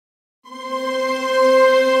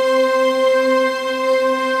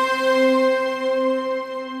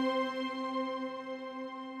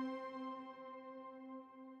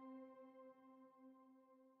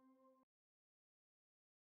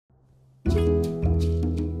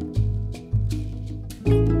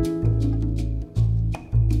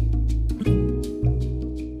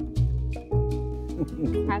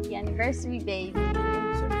anniversary, baby.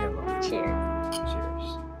 Same here, love. Cheers.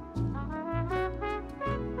 Cheers.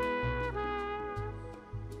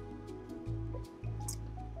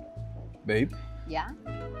 Babe? Yeah?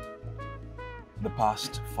 The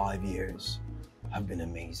past 5 years have been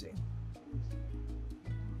amazing.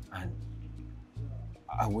 And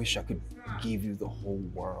I wish I could give you the whole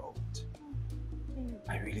world.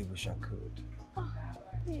 I really wish I could.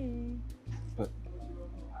 But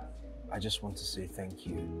I just want to say thank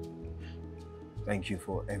you. Thank you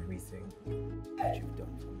for everything that you've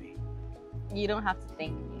done for me. You don't have to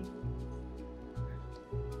thank me.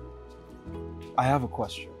 I have a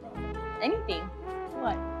question. Anything.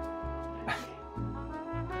 What?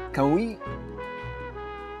 Can we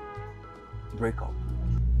break up?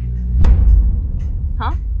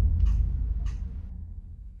 Huh?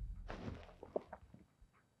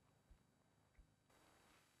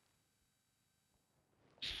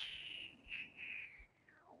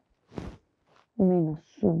 Men are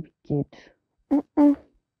so wicked.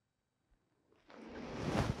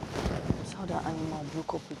 Saw that animal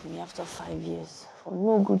broke up with me after 5 years for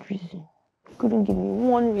no good reason. Couldn't give me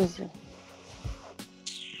one reason.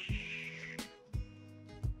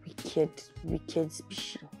 Wicked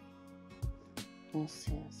species.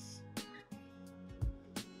 Nonsense.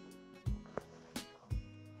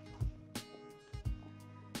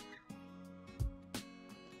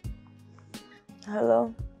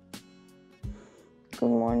 Hello. Good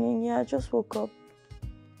morning. Yeah, I just woke up.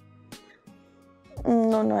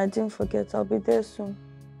 No, I didn't forget. I'll be there soon.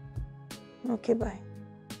 Okay, bye.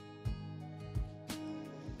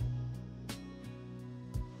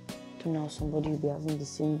 So now somebody will be having the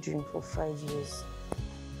same dream for 5 years.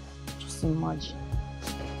 Just imagine.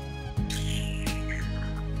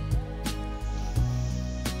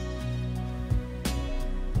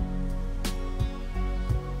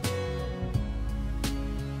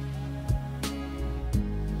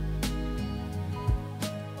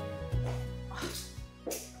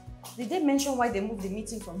 Did they mention why they moved the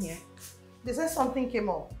meeting from here? They said something came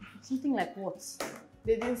up. Something like what?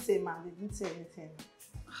 They didn't say, man. They didn't say anything.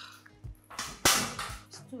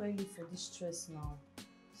 It's too early for this stress now.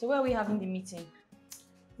 So where are we having the meeting?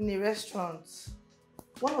 In a restaurant.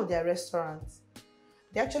 One of their restaurants.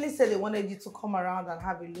 They actually said they wanted you to come around and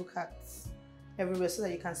have a look at everywhere so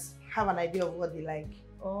that you can have an idea of what they like.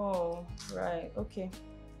 Oh, right. Okay.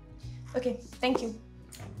 Okay, thank you.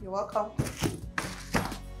 You're welcome.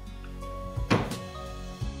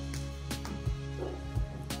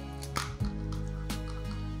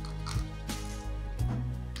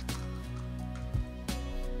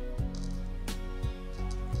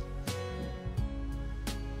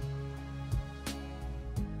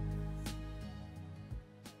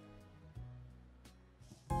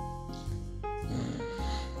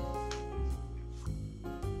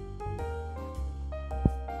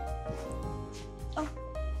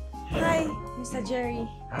 Mr. Jerry.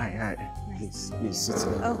 Hi. Nice. Please sit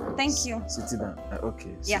down. Oh, thank you. Sit down.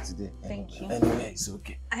 Okay, Yeah, sit there. thank you. Anyway, it's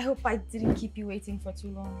okay. I hope I didn't keep you waiting for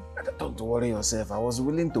too long. Don't worry yourself. I was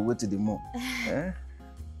willing to wait till the morning. Eh?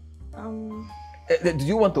 Do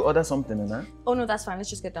you want to order something, Nana? Oh no, that's fine. Let's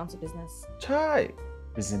just get down to business. Try.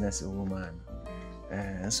 Business woman.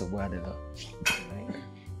 So what are Right.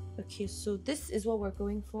 Okay, so this is what we're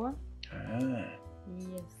going for.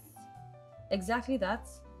 Yes. Exactly that.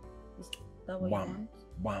 Is that what you want?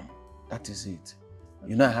 Bam. That is it. Okay.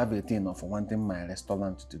 You know I have a thing of wanting my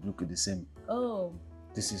restaurant to look the same. Oh.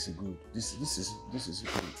 This is good. This is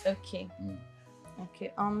good. Okay.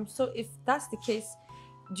 Okay. So if that's the case,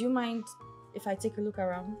 do you mind if I take a look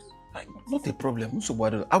around? Not a problem.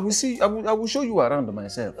 I will see. I will show you around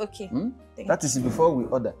myself. Okay. That is before we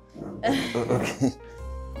order. Okay.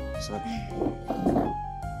 Sorry.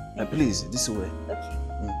 Please, this way. Okay.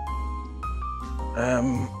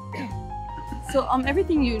 So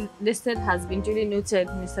everything you listed has been duly noted,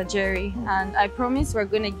 Mr. Jerry, and I promise we're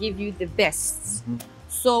gonna give you the best.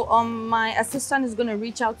 So my assistant is gonna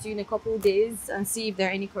reach out to you in a couple of days and see if there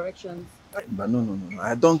are any corrections. But no.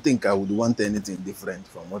 I don't think I would want anything different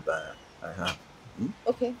from what I have.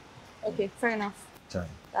 Okay. Okay, fair enough. Fine.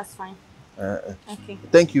 That's fine. Okay.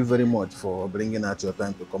 Thank you very much for bringing out your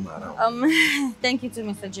time to come around. Thank you to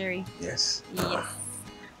Mr. Jerry. Yes. Yes.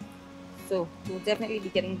 So we'll definitely be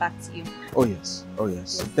getting back to you. Oh yes.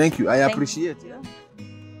 Yes. Thank you. I appreciate it.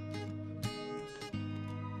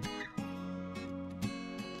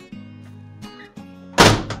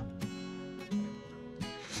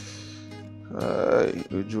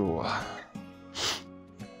 Ujua.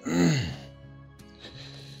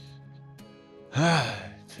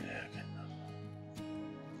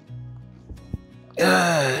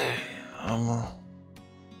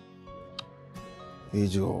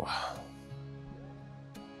 Joe.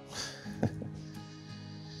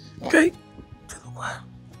 Okay.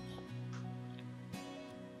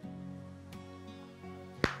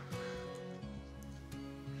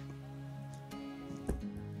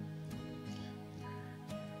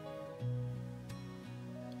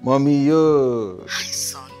 Mommy, yo. Hi,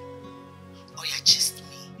 son. Oh, yeah, just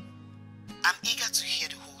me. I'm eager to hear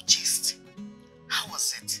the whole gist. How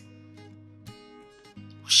was it?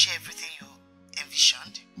 Was she everything you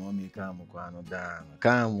envisioned? Mommy, calm down.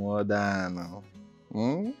 Calm down.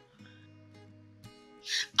 Hmm?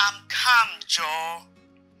 I'm calm, Joe.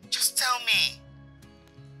 Just tell me.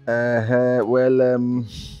 Well,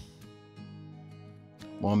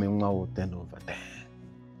 Mommy, I will 10 over 10.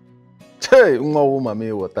 Hey,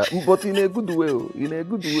 mommy, what? But in a good way, in a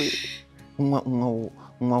good way. Mommy,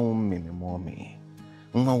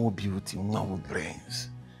 beauty, brains.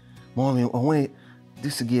 Mommy, when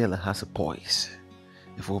this girl has a poise.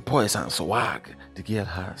 If a poise and swag, the girl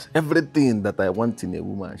has everything that I want in a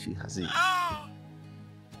woman. She has it. Oh,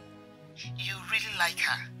 you really like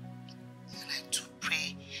her. And I do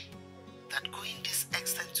pray that going this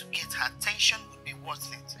extent to get her attention would be worth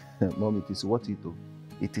it. Mom, it is worth it though.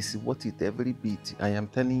 It is worth it every bit. I am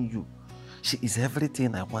telling you. She is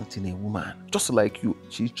everything I want in a woman. Just like you.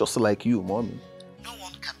 She's just like you, Mommy. No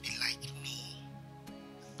one can be like me.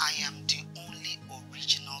 I am the only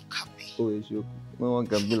original copy. Oh, it's you. No one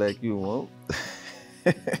can be like you, Mom.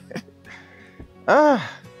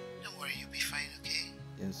 Ah. Don't worry, you'll be fine, okay?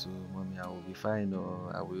 Yes, so, Mommy, I will be fine,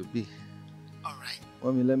 or I will be. All right.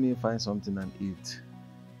 Mommy, let me find something and eat.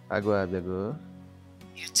 I go.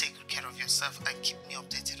 You take good care of yourself and keep me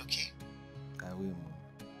updated, okay? I will, Mom.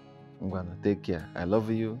 I'm gonna take care. I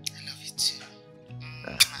love you. I love you too.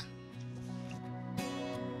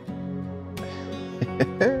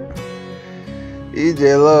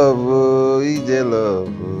 EJ love, EJ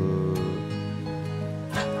love.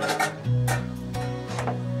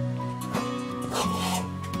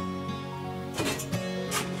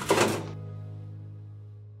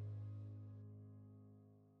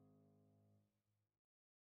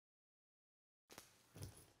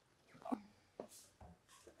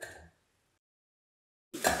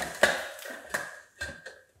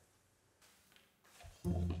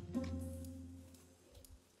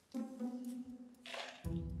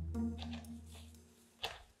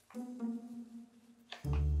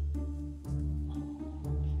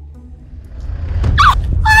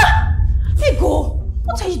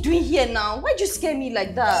 What are you doing here now? Why'd you scare me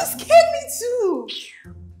like that? You scared me too.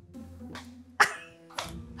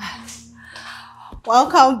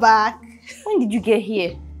 Welcome back. When did you get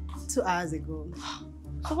here? 2 hours ago.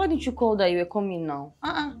 So why didn't you call that you were coming now?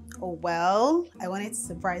 Oh, well, I wanted to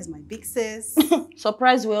surprise my big sis.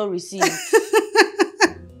 Surprise well received.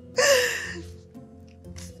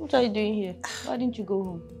 What are you doing here? Why didn't you go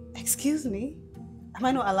home? Excuse me? Am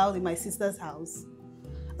I not allowed in my sister's house?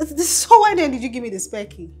 So why then did you give me the spare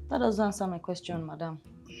key? That doesn't answer my question, madam.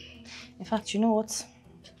 In fact, you know what?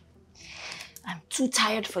 I'm too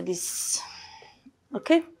tired for this.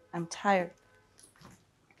 Okay? I'm tired.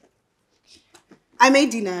 I made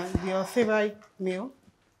dinner, your favorite meal.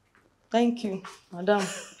 Thank you, madam.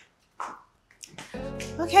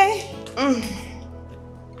 Okay. Ma'am.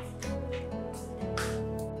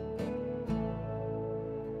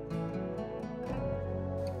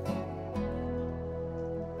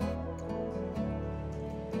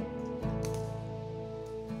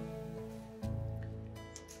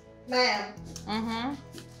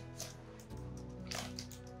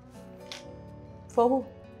 For who?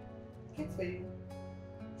 Okay, for you.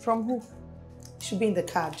 From who? It should be in the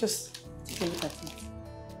card. Just take a look at it.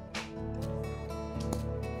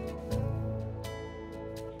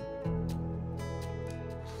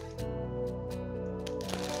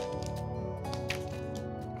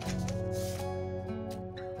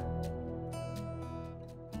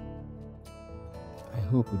 I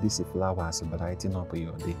hope these flowers brighten up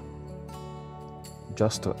your day.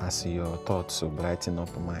 Just as your thoughts brighten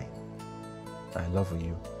up mine. I love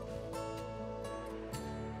you.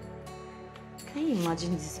 Can you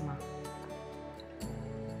imagine this man?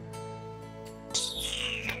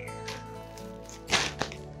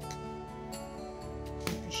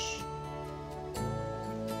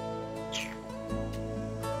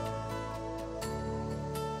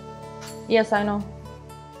 Yes, I know.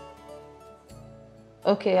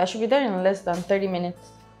 Okay, I should be there in less than 30 minutes.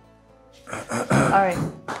 All right,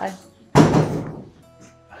 bye.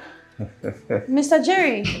 Mr.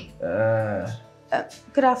 Jerry.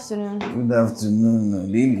 Good afternoon. Good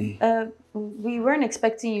afternoon, Lily. We weren't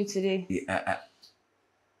expecting you today. Yeah,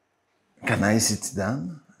 can I sit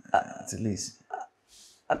down? At least.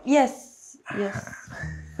 Yes, yes.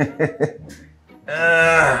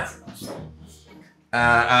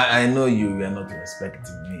 I know you were not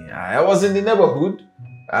expecting me. I was in the neighborhood.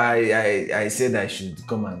 I said I should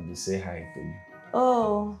come and say hi to you.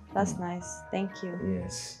 Oh, that's nice. Thank you.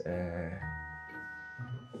 Yes.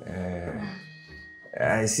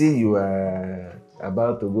 I see you are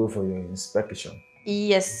about to go for your inspection.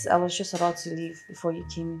 Yes, I was just about to leave before you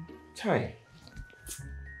came. Chai.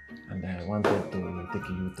 And I wanted to take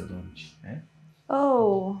you to lunch. Eh?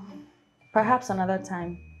 Oh, perhaps another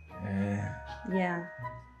time. Yeah.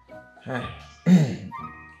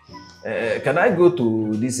 Can I go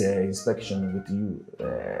to this inspection with you?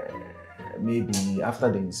 Maybe after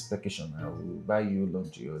the inspection, I will buy you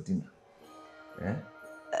lunch or dinner.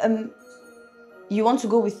 You want to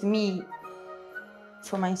go with me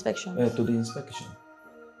for my inspection? To the inspection.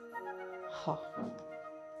 Huh.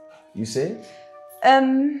 You say?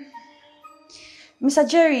 Mr.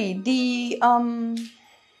 Jerry, the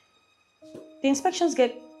inspections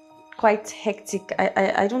get quite hectic.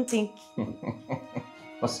 I don't think.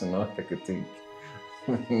 What's not hectic?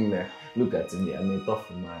 Look at me, I'm a tough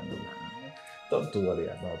man. Don't worry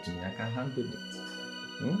about me, I can handle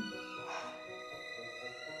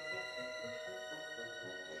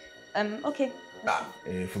it. Okay.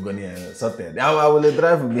 If you're gonna sorted, I will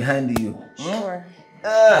drive behind you. Sure.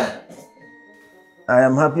 I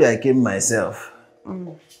am happy I came myself.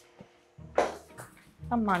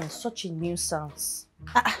 That man is such a nuisance.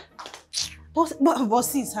 But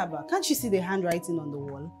sis, Haba, can't you see the handwriting on the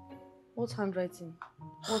wall? What handwriting?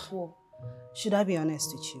 What wall? Should I be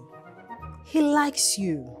honest with you? He likes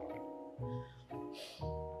you.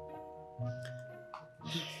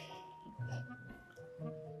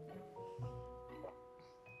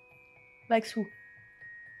 Likes who?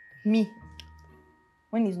 Me.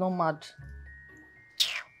 When he's not mad.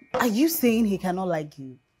 Are you saying he cannot like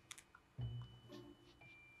you?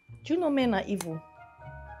 Do you know men are evil?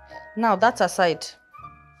 Now, that aside,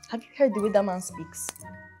 have you heard the way that man speaks?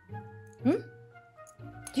 Do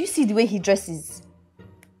you see the way he dresses?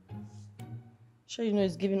 Sure you know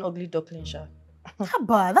he's giving ugly duckling, sha.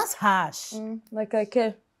 Haba, that's harsh. Like I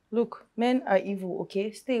care. Look, men are evil,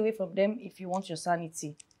 okay? Stay away from them if you want your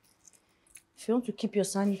sanity. If you want to keep your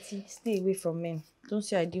sanity, stay away from men. Don't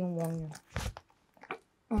say I didn't warn you.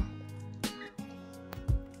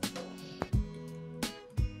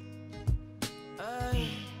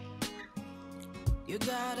 You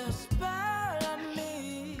got a spell on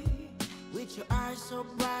me, with your eyes so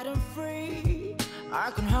bright and free.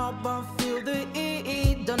 I can help but feel the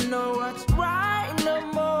heat, don't know what's right no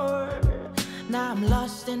more. Now I'm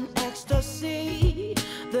lost in ecstasy,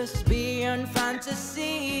 this beyond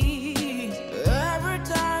fantasy. Every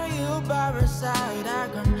time you by my side, I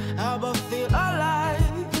can help but feel alive.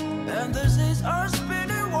 And this is our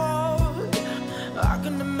spinning world, I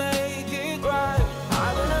can make it right.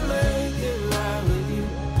 I'm gonna make it right with you.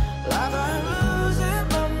 Like I'm losing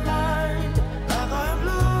my mind, like I'm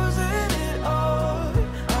losing it all.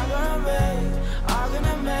 I'm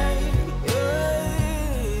gonna make it.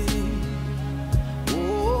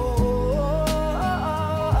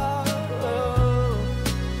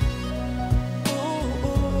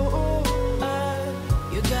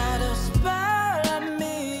 You got a spell on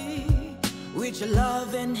me, with your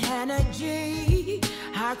love and energy.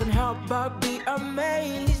 I can help but be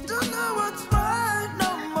amazed. Don't know what's right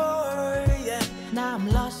no more. Yeah. Now I'm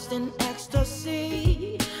lost in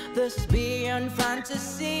ecstasy, this beyond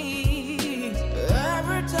fantasy.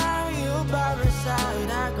 Every time you by my side,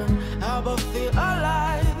 I can help but feel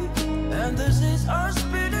alive. And this is our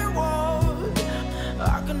spinning world,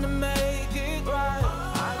 I can make it right.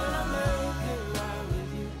 I'm gonna make it right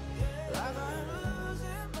with you. Like I'm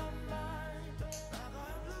losing my mind,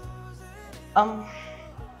 like I'm losing.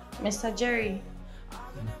 Mr. Jerry.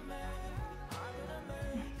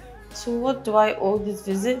 So what do I owe this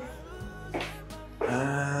visit?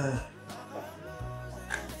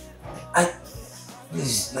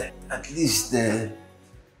 At least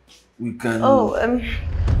we can. Oh,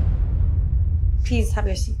 please have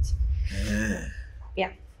your seat.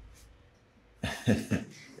 Yeah.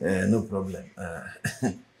 No problem.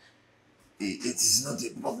 It is not a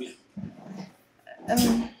problem.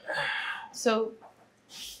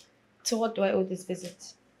 So what do I owe this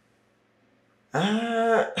visit?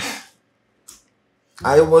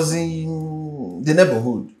 I was in the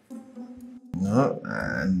neighborhood,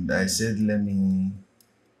 and I said, let me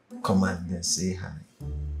come and say hi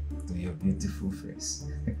to your beautiful face.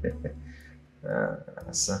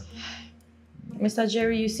 Sir. Mr.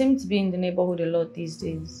 Jerry, you seem to be in the neighborhood a lot these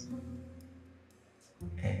days.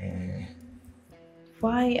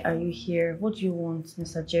 Why are you here? What do you want,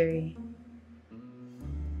 Mr. Jerry?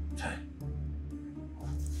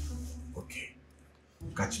 Okay.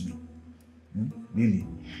 You catch me. Really,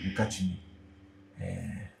 you catch me.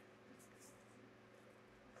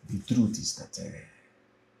 The truth is that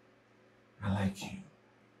I like you.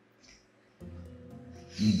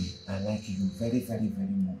 Really, I like you very, very, very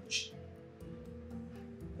much.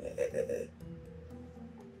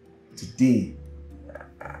 Today,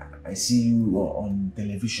 I see you on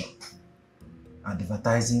television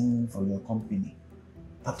advertising for your company.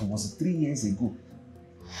 That was 3 years ago.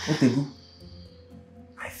 What ago?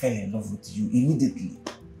 I fell in love with you immediately.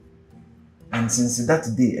 And since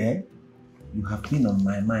that day, you have been on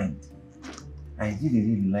my mind. I really,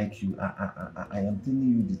 really like you. I am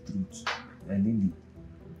telling you the truth. I really.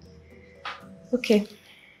 Okay.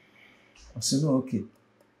 I said, no, okay.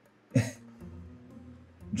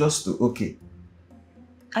 Just to, okay.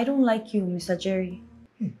 I don't like you, Mr. Jerry.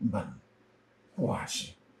 Hey, but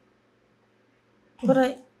wash. But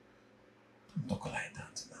I... Don't talk like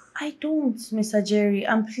that now. I don't, Mr. Jerry.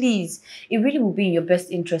 And please, it really will be in your best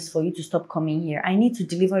interest for you to stop coming here. I need to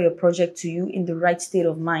deliver your project to you in the right state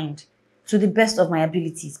of mind. To the best of my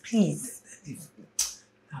abilities, please.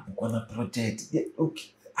 I'm gonna project. Yeah,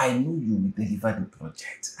 okay. I know you will deliver the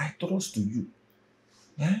project. I trust you.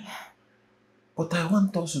 Yeah? But I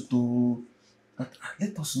want us to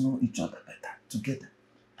let us know each other better together.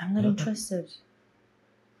 I'm not interested.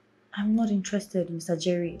 I'm not interested, Mr.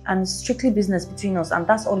 Jerry. And it's strictly business between us, and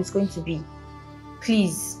that's all it's going to be.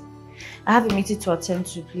 Please. I have a meeting to attend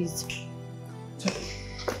to, please.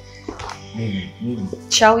 Maybe.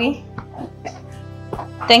 Shall we?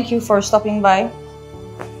 Thank you for stopping by.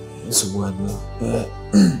 It's a word,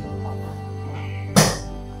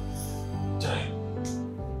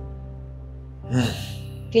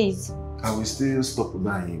 Please. I will still stop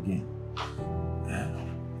by again.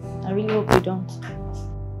 I really hope you don't.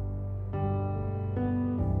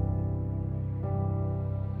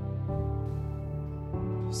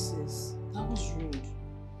 Sis, that was rude.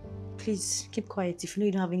 Please, keep quiet if you know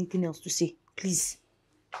you don't have anything else to say. Please.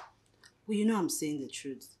 Well, you know I'm saying the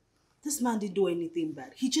truth. This man didn't do anything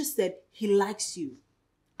bad. He just said he likes you.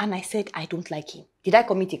 And I said I don't like him. Did I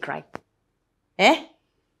commit a crime? Eh?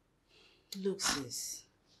 Look, sis.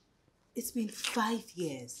 It's been 5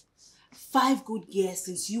 years. 5 good years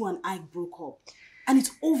since you and Ike broke up. And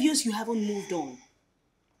it's obvious you haven't moved on.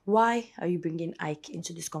 Why are you bringing Ike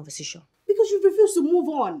into this conversation? Because you refuse to move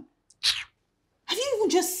on. Have you even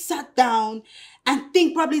just sat down and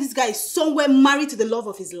think probably this guy is somewhere married to the love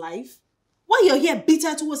of his life? Why you're here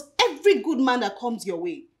bitter towards every good man that comes your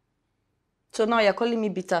way? So now you're calling me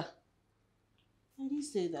bitter? I didn't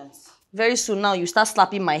say that. Very soon now you start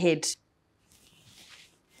slapping my head.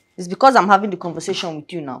 It's because I'm having the conversation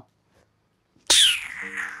with you now.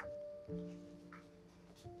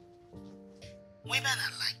 Women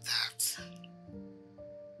are like that.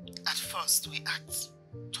 At first, we act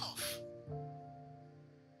tough.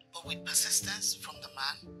 But with persistence from the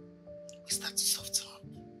man, we start to soften up.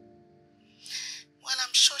 Well,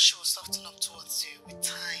 I'm sure she will soften up towards you with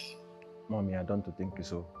time. Mommy, I don't think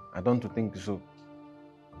so. I don't think so.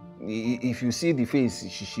 If you see the face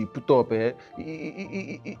she put up,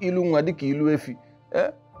 Nwadike,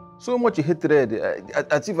 so much hatred,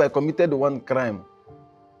 as if I committed one crime.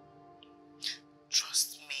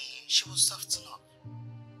 Trust me, she will soften up.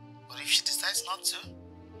 But if she decides not to,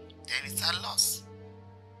 then it's her loss.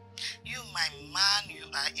 You, my man, you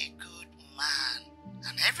are a good man.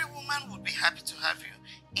 And every woman would be happy to have you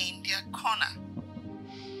in their corner.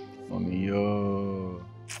 Mommy, you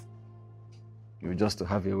just to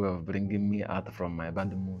have a way of bringing me out from my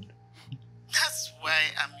bad mood. That's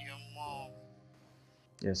why I'm your mom.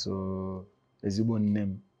 Yeah, so, Ezigbo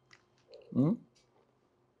name.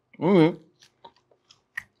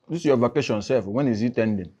 This is your vacation, sir. When is it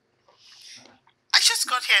ending? I just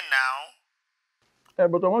got here now. Yeah,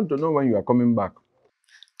 but I want to know when you are coming back.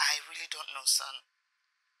 I really don't know, son.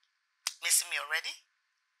 Missing me already?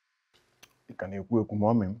 Can you cook,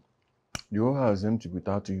 Mommy? The whole house is empty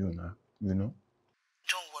without you now, you know?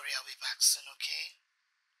 Don't worry, I'll be back soon, okay?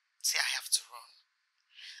 See, I have to run.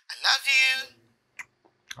 I love you.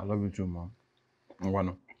 I love you too, Mom.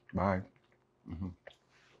 Mwano. Bye.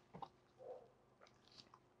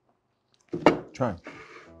 Try.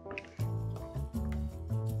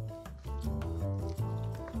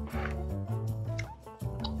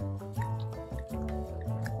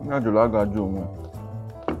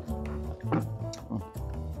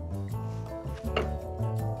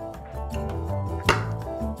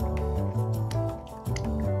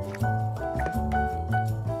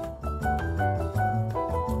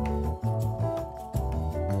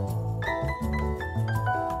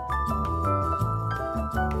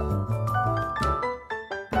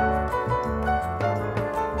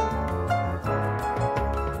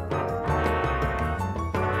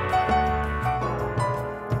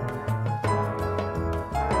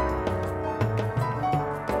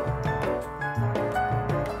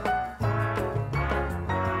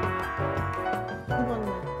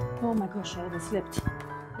 gosh, I overslept.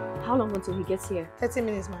 How long until he gets here? 30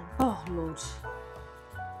 minutes, ma'am. Oh, Lord.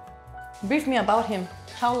 Brief me about him.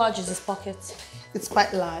 How large is his pocket? It's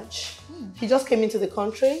quite large. He just came into the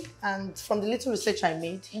country, and from the little research I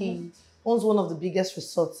made, he owns one of the biggest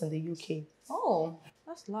resorts in the UK. Oh,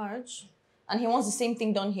 that's large. And he wants the same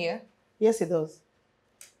thing done here? Yes, he does.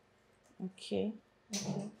 Okay.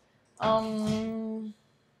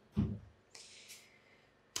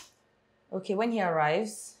 Okay, when he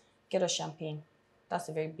arrives, get us champagne. That's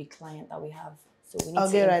a very big client that we have. So we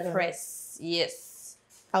need to impress. Yes.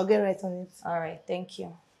 I'll get right on it. All right, thank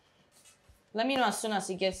you. Let me know as soon as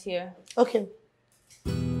he gets here. Okay.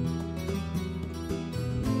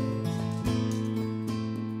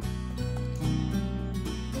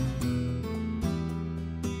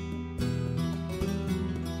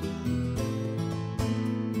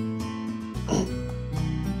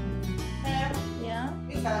 Yeah?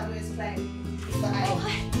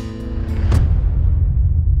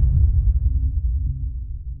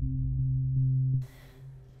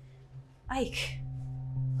 Ike.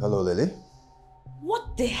 Hello, Lily.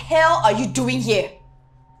 What the hell are you doing here?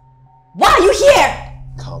 Why are you here?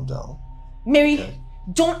 Calm down. Mary, Okay.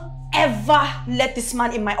 don't ever let this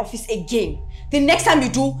man in my office again. The next time you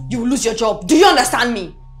do, you will lose your job. Do you understand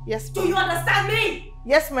me? Yes, Do you understand me?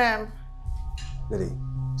 Yes, ma'am. Lily,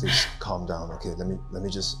 please calm down, okay? Let me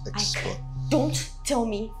just explain. Don't tell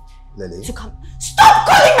me Lily, to come. Stop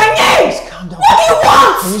calling my name! please calm down. What do you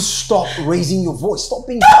want? Can you stop raising your voice? Stop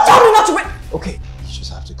being Don't tell me not to raise. Okay, you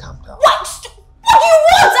just have to calm down. What? What do you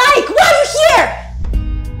want, Ike? Why are you here?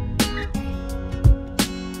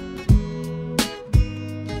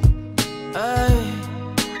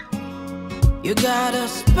 You got a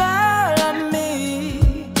spell on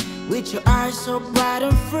me, with your eyes so bright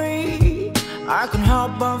and free. I can't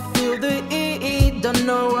help but feel the heat. Don't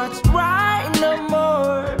know what's right no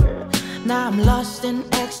more. Now I'm lost in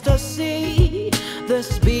ecstasy.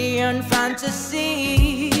 This beyond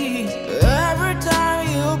fantasy. Every time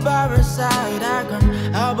you by my side, I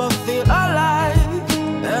can't help but feel alive.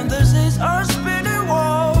 And this is our spinning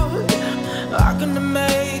world. I can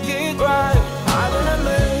make it right. I'm gonna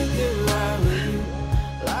make it right with you.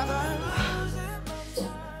 Like I'm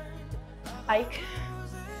losing. Ike,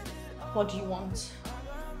 what do you want?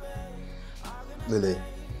 Lily,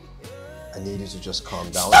 I need you to just calm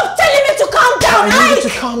down. Stop telling me to calm down, I need Ike! you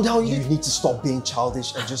to calm down. You need to stop being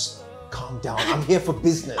childish and just calm down. I'm here for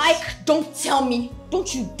business. Ike, don't tell me.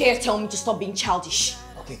 Don't you dare tell me to stop being childish.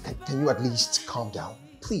 Okay, can you at least calm down?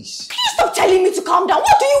 Please. Please stop telling me to calm down.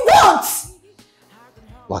 What do you want?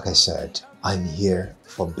 Like I said, I'm here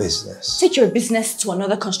for business. Take your business to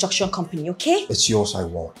another construction company, okay? It's yours I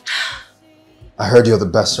want. I heard you're the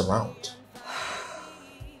best around.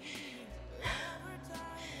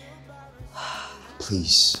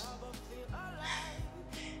 Please.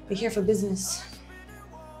 We're here for business.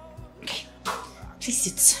 Okay, please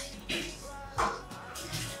sit.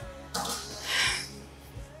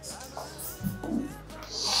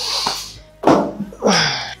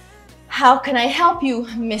 How can I help you,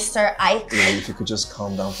 Mr. Ike? Lily, if you could just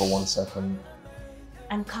calm down for 1 second.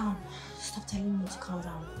 I'm calm. Stop telling me to calm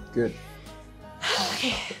down. Good.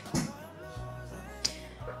 Okay.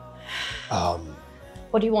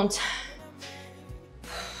 What do you want?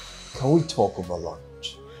 Can we talk over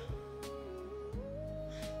lunch?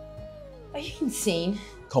 Are you insane?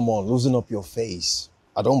 Come on, loosen up your face.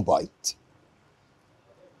 I don't bite.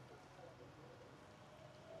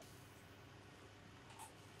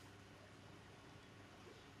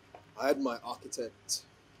 I had my architect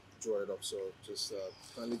draw it up, so just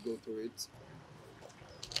kindly go through it.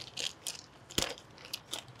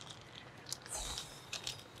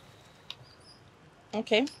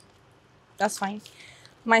 Okay, that's fine.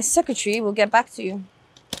 My secretary will get back to you.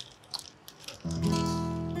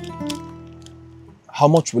 How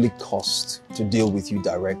much will it cost to deal with you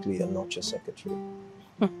directly and not your secretary?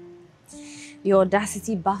 Your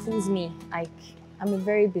audacity baffles me, Ike. I'm a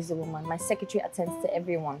very busy woman. My secretary attends to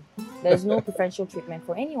everyone. There's no preferential treatment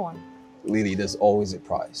for anyone. Lily, there's always a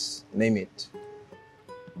price. Name it.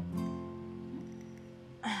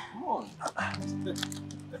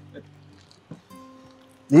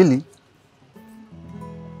 Lily?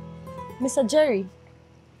 Mr. Jerry,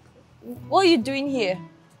 what are you doing here?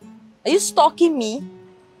 Are you stalking me?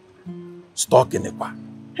 Stalking a bar.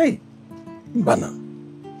 Hey, Mbana,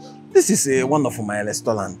 this is one of my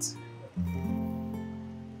restaurants.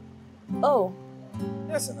 Oh.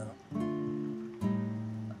 Yes, no.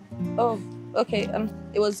 Oh, okay.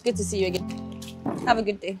 It was good to see you again. Have a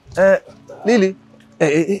good day. Lily,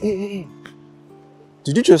 hey.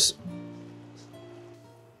 Did you just...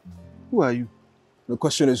 Who are you? The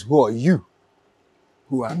question is, who are you?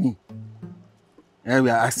 Who are me? And we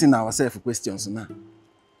are asking ourselves questions now.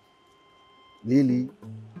 Lily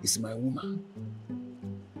is my woman.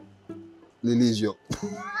 Lily is your...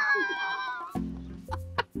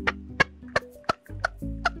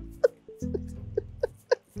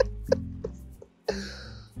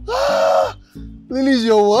 Lily's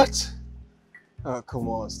your what? Oh, come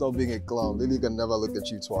on, stop being a clown. Lily can never look at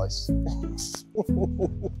you twice.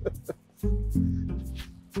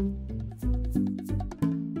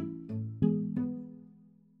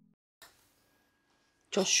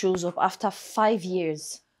 Just shows up after 5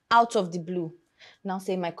 years, out of the blue. Now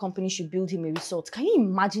saying my company should build him a resort. Can you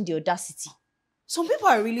imagine the audacity? Some people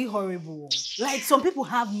are really horrible. Like, some people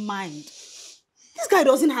have mind. This guy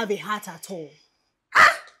doesn't have a heart at all.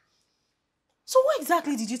 Ah! So what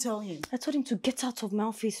exactly did you tell him? I told him to get out of my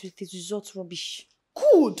office with his resort rubbish.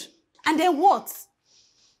 Good. And then what?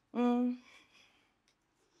 And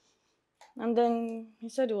then he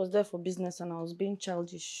said he was there for business and I was being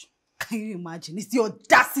childish. Can you imagine? It's the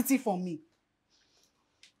audacity for me.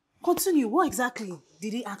 Continue. What exactly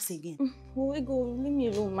did he ask again? Oh, Ego, leave me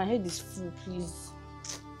alone. My head is full, please.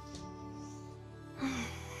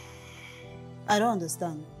 I don't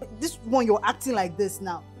understand. This one, you're acting like this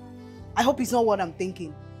now. I hope it's not what I'm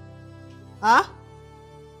thinking. Huh?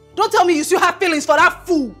 Don't tell me you still have feelings for that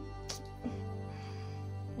fool.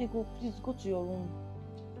 Ego, please go to your room.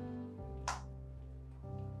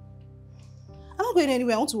 I'm not going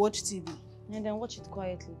anywhere. I want to watch TV. And then watch it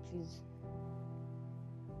quietly, please.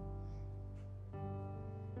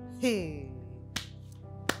 Hey.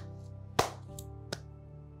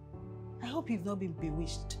 I hope you've not been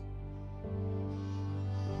bewitched.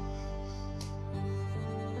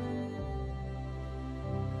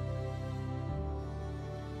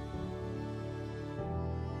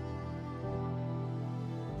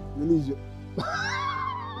 Lily's your...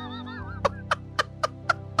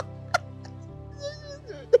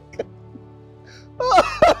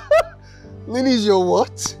 Lily's your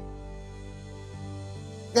what?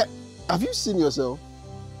 Yeah, have you seen yourself?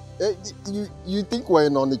 You think we're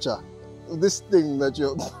in Onitsha? This thing that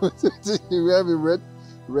you have a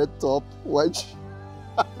red top, white.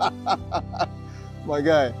 My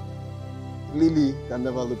guy, Lily can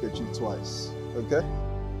never look at you twice. Okay?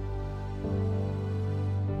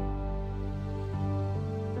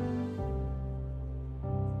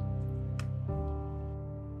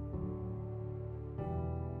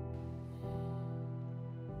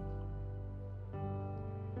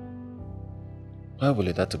 Why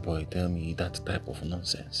will that boy tell me that type of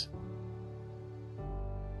nonsense?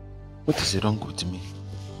 What is wrong with me?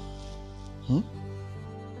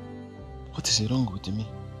 What is wrong with me?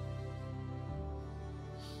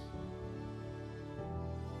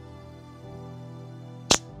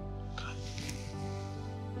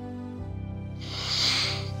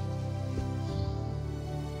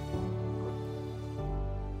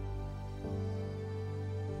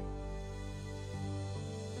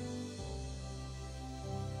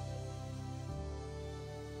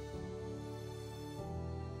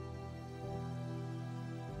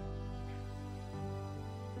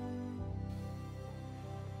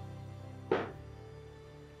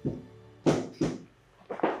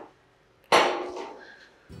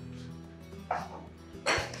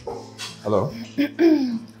 Hello?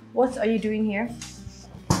 What are you doing here?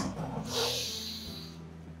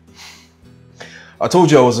 I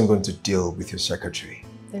told you I wasn't going to deal with your secretary.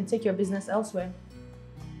 Then take your business elsewhere.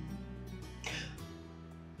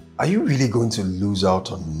 Are you really going to lose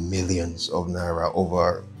out on millions of naira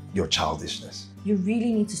over your childishness? You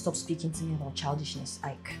really need to stop speaking to me about childishness,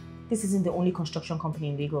 Ike. This isn't the only construction company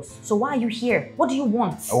in Lagos. So why are you here? What do you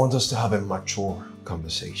want? I want us to have a mature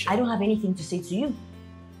conversation. I don't have anything to say to you.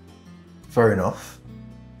 Fair enough.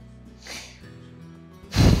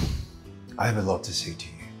 I have a lot to say to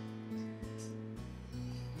you.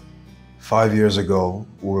 5 years ago,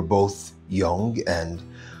 we were both young and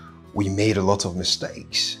we made a lot of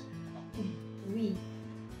mistakes. We?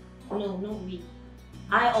 No, not we.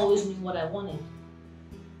 I always knew what I wanted.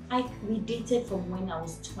 We dated from when I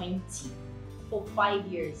was 20 for 5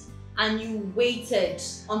 years. And you waited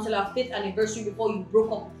until our 5th anniversary before you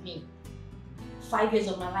broke up with me. 5 years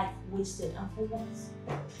of my life wasted, and for what?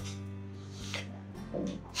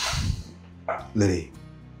 Lily,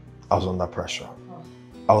 I was under pressure.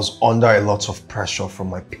 I was under a lot of pressure from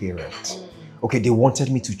my parents. Okay, they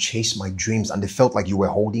wanted me to chase my dreams and they felt like you were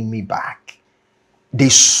holding me back. They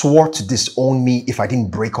swore to disown me if I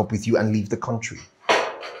didn't break up with you and leave the country.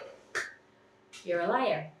 You're a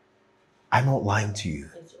liar. I'm not lying to you.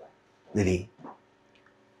 Yes, you are. Lily,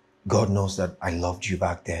 God knows that I loved you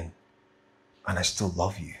back then. And I still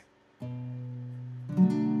love you.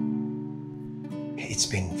 It's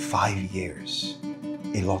been 5 years.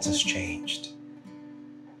 A lot has changed.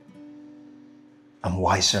 I'm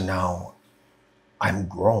wiser now. I'm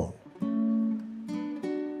grown.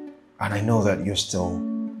 And I know that you're still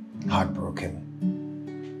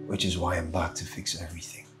heartbroken, which is why I'm back to fix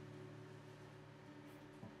everything.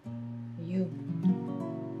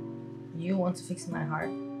 You want to fix my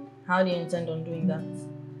heart? How do you intend on doing that?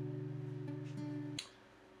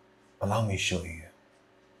 Allow me to show you.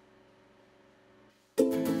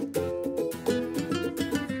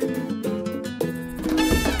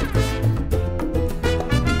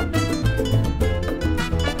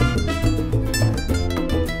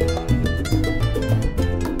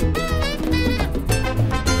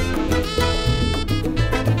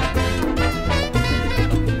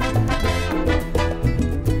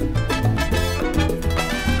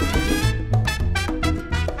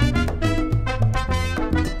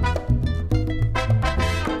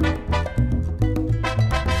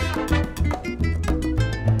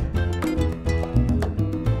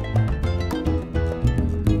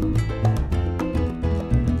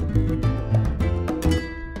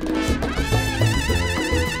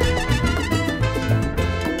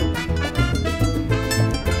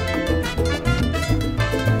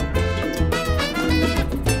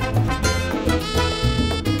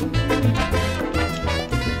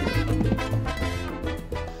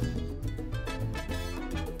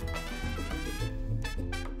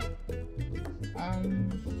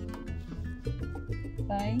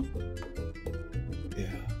 Bye. Yeah.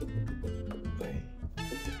 Bye.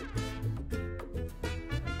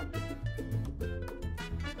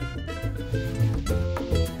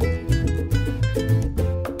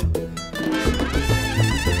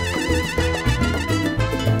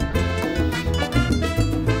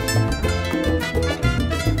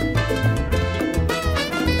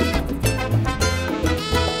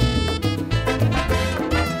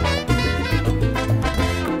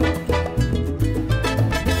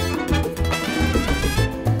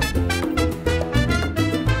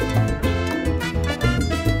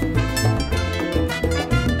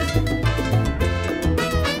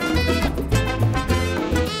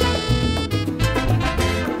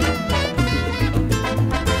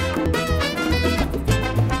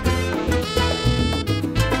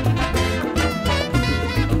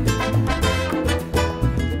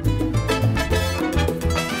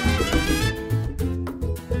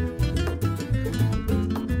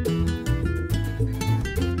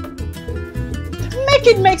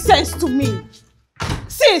 It makes sense to me.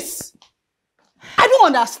 Sis, I don't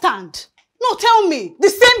understand. No, tell me, the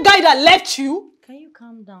same guy that left you? Can you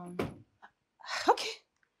calm down? Okay,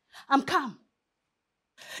 I'm calm.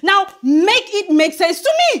 Now, make it make sense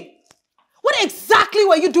to me. What exactly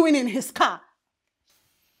were you doing in his car?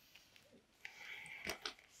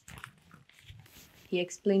 He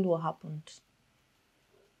explained what happened.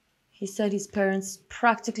 He said his parents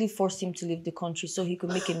practically forced him to leave the country so he could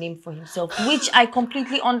make a name for himself, which I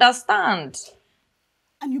completely understand.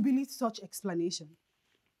 And you believe such explanation?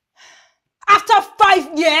 After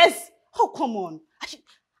 5 years? Oh, come on.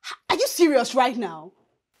 Are you serious right now?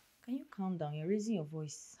 Can you calm down? You're raising your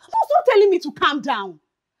voice. No, stop telling me to calm down.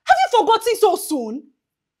 Have you forgotten so soon?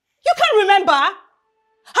 You can't remember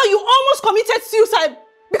how you almost committed suicide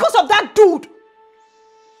because of that dude?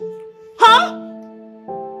 Huh?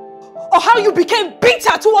 Or how you became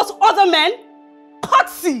bitter towards other men?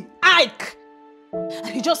 Patsy, Ike. And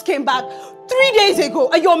he just came back 3 days ago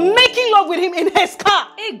and you're making love with him in his car.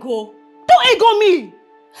 Ego. Don't ego me.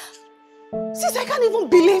 Sis, I can't even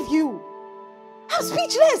believe you. I'm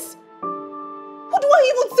speechless. What do I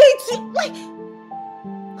even say to you?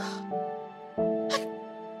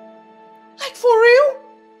 Like for real?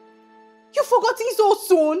 You forgot him so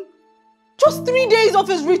soon? Just 3 days of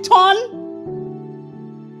his return?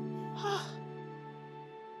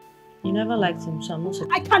 You never liked him, so I'm not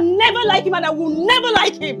surprised. I can never like him and I will never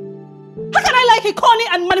like him. How can I like a corny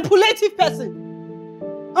and manipulative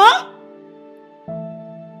person? Huh?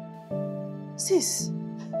 Sis,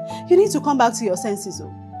 you need to come back to your senses,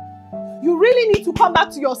 oh. You really need to come back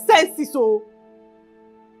to your senses, oh.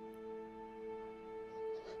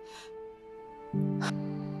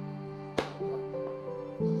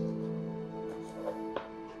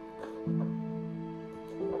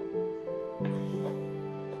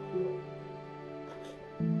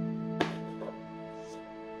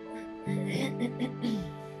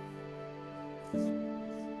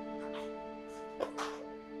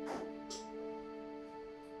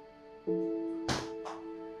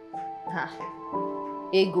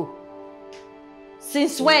 Ego.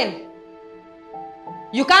 Since when?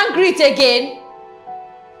 You can't greet again.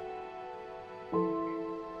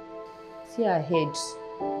 See her heads.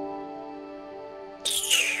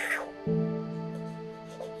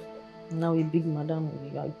 Now a big madam,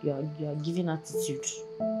 you are giving attitude.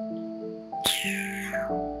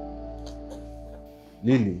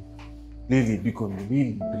 Lily, because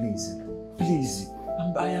Lily, please,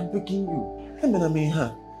 I am begging you.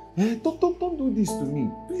 Don't do this to me,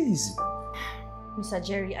 please. Mr.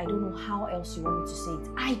 Jerry, I don't know how else you want me to say it.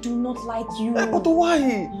 I do not like you. But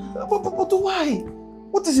why? But why?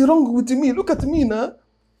 What is wrong with me? Look at me now.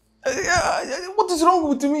 What is wrong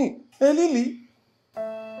with me? Lily,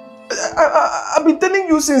 I've been telling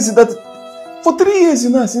you since that for 3 years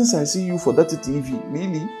now since I see you for that TV.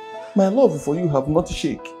 Lily, my love for you have not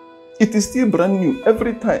shake. It is still brand new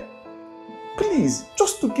every time. Please,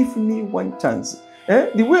 just to give me one chance.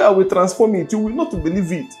 The way I will transform it, you will not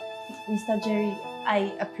believe it. Mr. Jerry,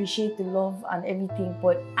 I appreciate the love and everything,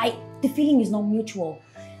 but the feeling is not mutual.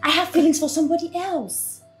 I have feelings for somebody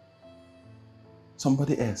else.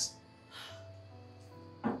 Somebody else?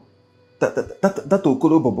 That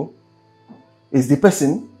Okoro Bobo is the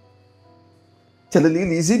person?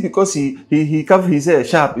 Lily, is it because he carved his hair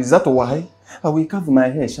sharp? Is that why? I will carve my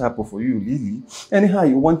hair sharp for you, Lily. Anyhow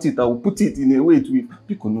you want it, I will put it in a way to it.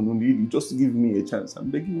 Because no, Lily, just give me a chance. I'm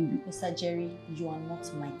begging you. Mr. Jerry, you are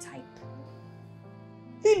not my type.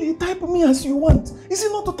 Lily, type me as you want. Is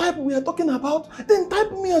it not the type we are talking about? Then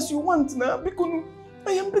type me as you want now. Because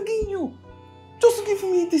I am begging you. Just give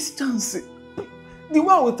me this chance. The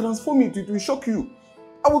way I will transform it, it will shock you.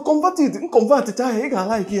 I will convert it. I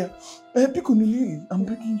like here. Lily, I'm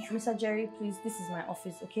begging you. Mr. Jerry, please, this is my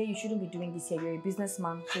office, okay? You shouldn't be doing this here. You're a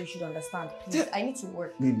businessman, so you should understand. Please, I need to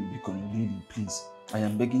work. Lily, please. I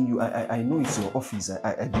am begging you. I know it's your office.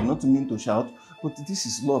 I do not mean to shout, but this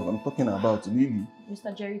is love I'm talking about, Lily.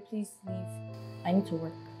 Mr. Jerry, please leave. I need to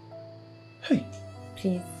work. Hey.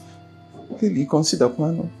 Please. Lily, consider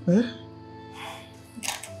Pano.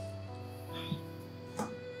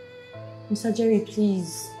 Mr. Jerry,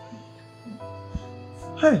 please.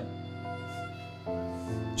 Hey.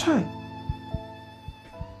 Chai.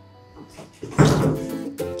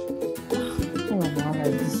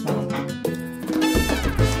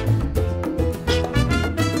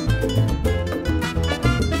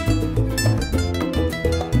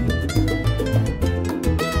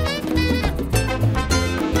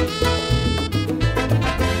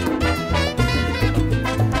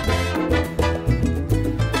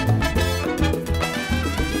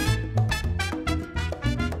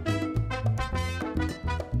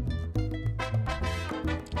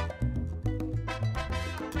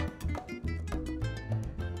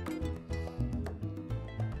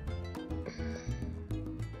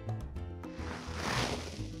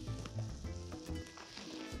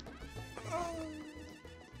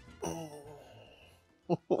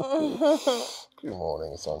 Good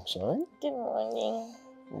morning, sunshine. Good morning.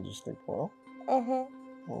 Did you sleep well? Mm-hmm.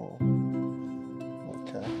 Oh.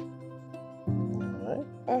 Okay. Alright.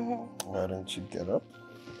 Mm-hmm. Why don't you get up?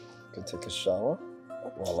 You can take a shower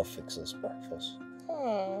while I fix this breakfast.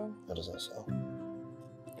 How does that sound?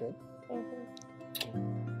 Good?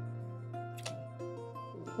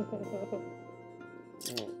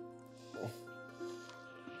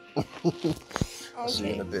 I'll see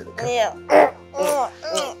you in a bit, okay? Yeah.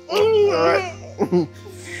 Alright.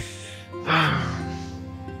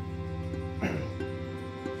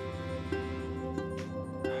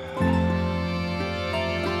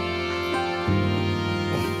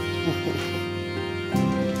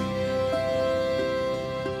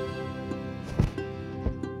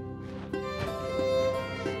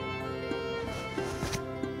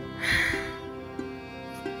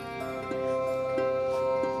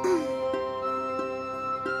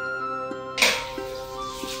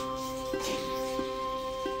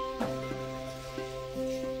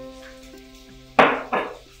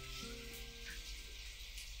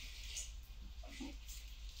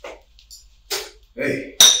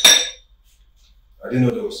 Hey, I didn't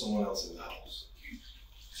know there was someone else in the house.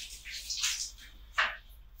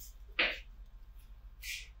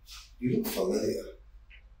 You look familiar.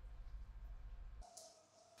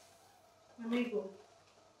 Amigo.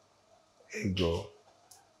 Ego.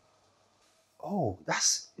 Oh,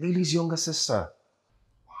 that's Lily's younger sister.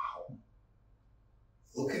 Wow.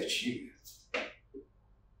 Look at you.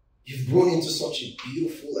 You've grown into such a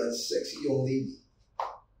beautiful and sexy young lady.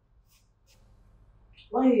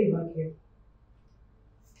 Why are you back here?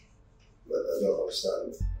 But I don't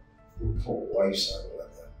understand. Why are you sounding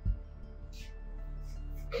like that?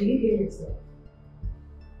 Can you hear yourself?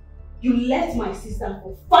 You left my sister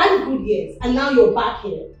for 5 good years and now you're back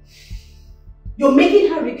here. You're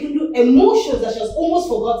making her rekindle emotions that she has almost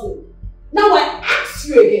forgotten. Now I ask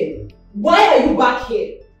you again, why are you back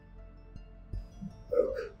here?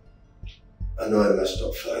 Look, I know I messed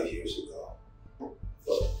up 5 years ago,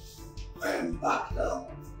 but I am back now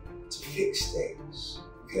to fix things,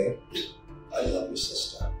 okay? I love your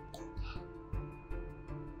sister.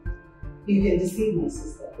 You can deceive my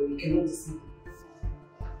sister, but you cannot deceive me.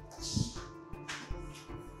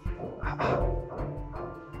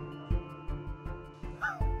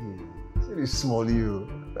 Very small you.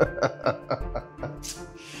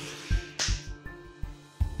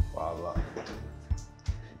 Wow.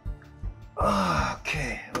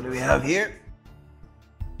 Okay, what do we have here?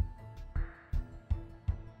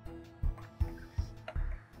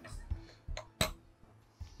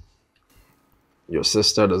 Your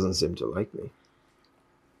sister doesn't seem to like me.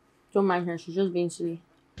 Don't mind her, she's just being silly.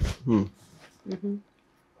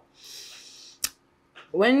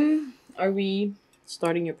 When are we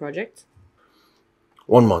starting your project?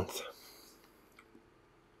 1 month.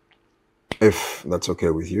 If that's okay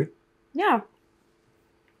with you. Yeah.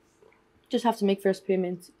 Just have to make first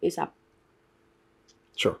payment ASAP.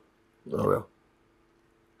 Sure, I will.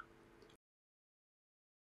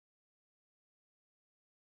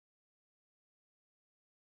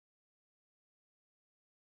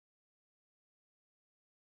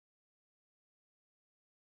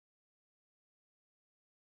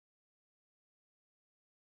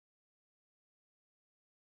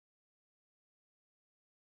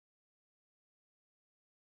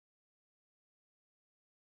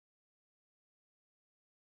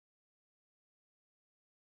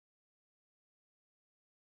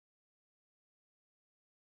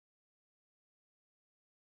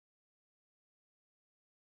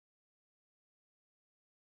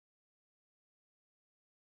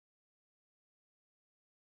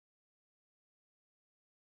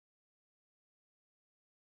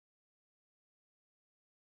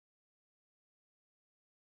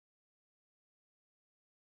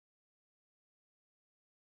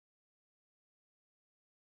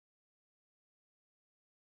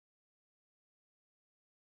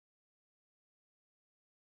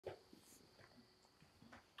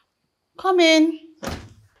 Come in.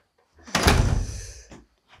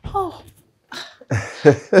 Oh.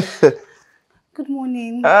 Good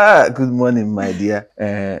morning. Good morning, my dear.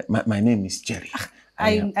 My name is Jerry.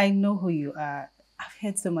 I know who you are. I've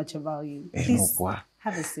heard so much about you. Please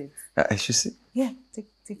have a seat. I should sit. Yeah,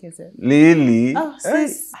 take your seat. Lily. Oh,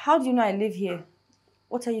 sis. How do you know I live here?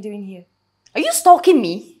 What are you doing here? Are you stalking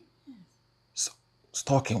me?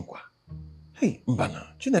 Stalking what? Hey,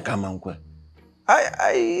 Mbana, Chineka Mankwe.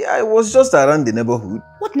 I was just around the neighborhood.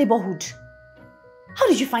 What neighborhood? How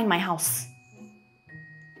did you find my house?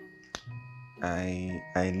 I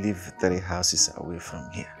live 3 houses away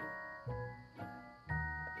from here.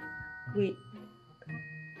 Wait.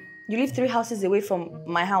 You live 3 houses away from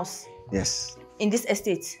my house? Yes. In this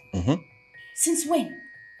estate? Since when?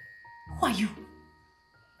 Who are you?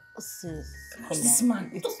 Sis, Who's this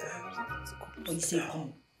man? What you say,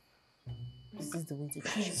 come. This is the way to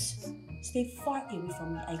Please, stay far away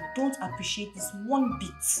from me. I don't appreciate this one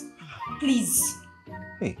bit. Please.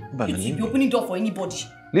 Hey, Mbana, You'll be opening door for anybody.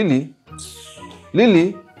 Lily?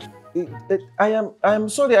 I am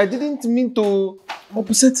sorry. I didn't mean to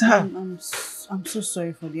upset her. I'm so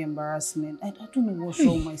sorry for the embarrassment. I don't know what's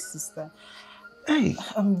wrong with my sister. Hey.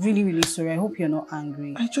 I'm really, really sorry. I hope you're not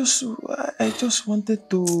angry. I just wanted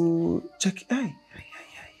to check. Hey.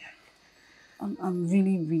 I'm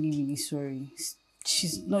really, really, really sorry.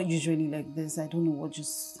 She's not usually like this. I don't know what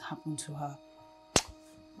just happened to her.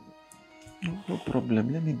 No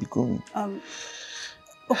problem. Let me be going.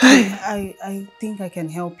 Okay, I think I can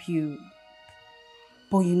help you.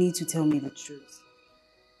 But you need to tell me the truth.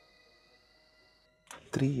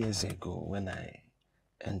 3 years ago, when I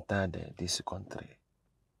entered this country,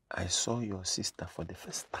 I saw your sister for the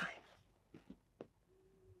first time.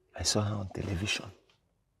 I saw her on television.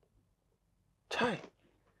 Chai,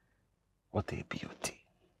 what a beauty.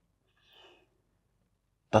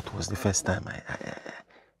 That was the first time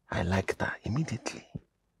I liked her immediately.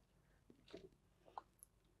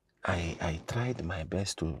 I tried my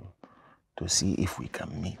best to see if we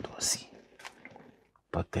can meet or see.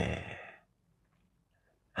 But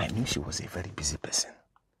I knew she was a very busy person.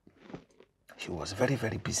 She was very,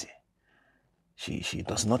 very busy. She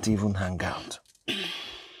does not even hang out.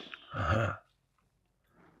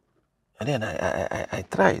 And then I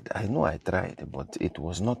tried. I know I tried, but it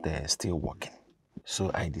was not still working.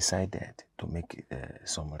 So I decided to make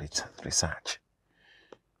some research.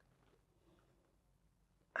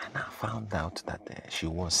 And I found out that she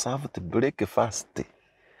was served breakfast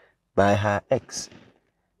by her ex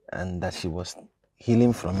and that she was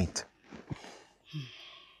healing from it.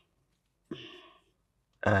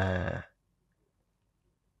 I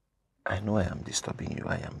know I am disturbing you.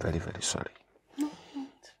 I am very, very sorry. No,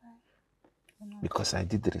 it's fine. Because I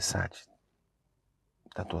did the research.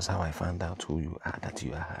 That was how I found out who you are, that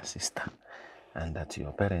you are her sister, and that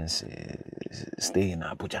your parents stay in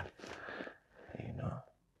Abuja. You know.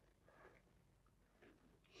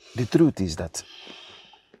 The truth is that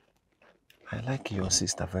I like your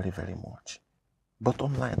sister very, very much. But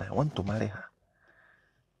online, I want to marry her.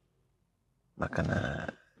 Makana,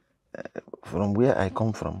 from where I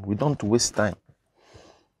come from, we don't waste time.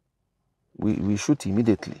 We shoot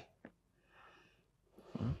immediately.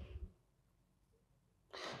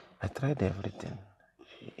 I tried everything,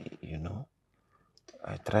 you know.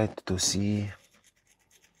 I tried to see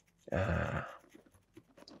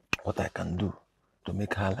what I can do to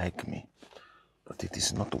make her like me, but it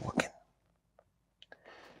is not working.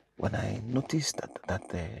 When I noticed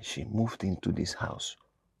that she moved into this house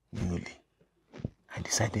newly, I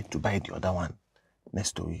decided to buy the other one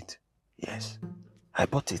next to it. Yes, I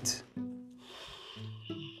bought it.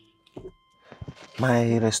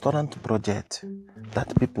 My restaurant project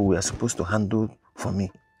that people were supposed to handle for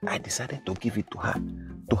me, I decided to give it to her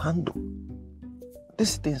to handle.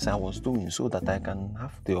 These things I was doing so that I can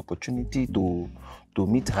have the opportunity to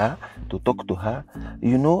meet her, to talk to her,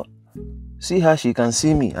 you know, see her, she can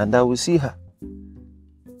see me, and I will see her.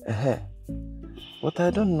 But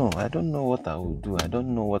I don't know what I will do. I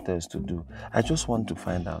don't know what else to do. I just want to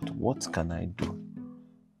find out, what can I do?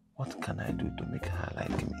 What can I do to make her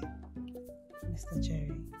like me? Mr.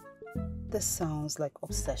 Jerry, this sounds like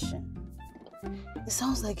obsession. It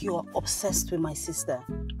sounds like you are obsessed with my sister.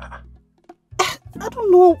 I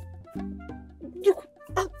don't know.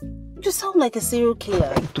 You sound like a serial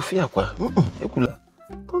killer.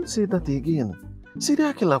 Don't say that again.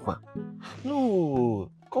 Serial killer?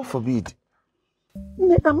 No, God forbid.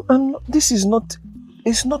 This is not,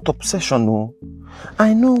 it's not obsession. No.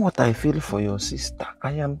 I know what I feel for your sister.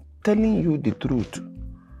 I am telling you the truth.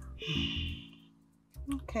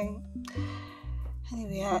 Okay.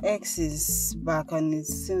 Anyway, her ex is back and it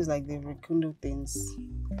seems like they've rekindled things.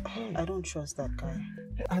 I don't trust that guy.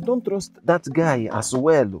 I don't trust that guy as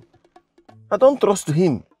well. I don't trust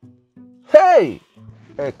him. Hey!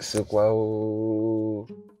 Ex, wow.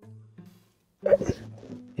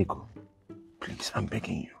 Ego, please, I'm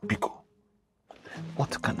begging you. Biko,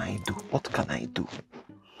 what can I do? What can I do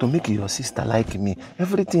to make your sister like me?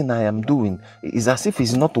 Everything I am doing is as if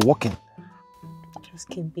it's not working. Just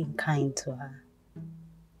keep being kind to her.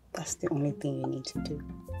 That's the only thing you need to do.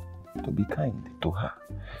 To be kind to her.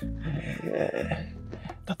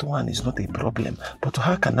 That one is not a problem. But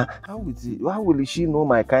how will she know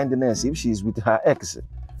my kindness if she's with her ex?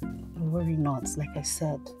 Don't worry not. Like I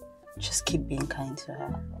said, just keep being kind to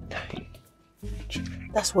her.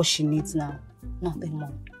 That's what she needs now. Nothing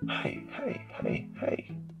more. Hey.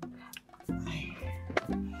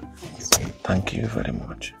 Thank you very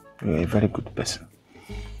much. You're a very good person.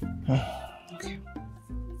 Okay.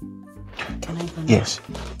 Can I go now? Yes.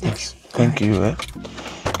 Thank you.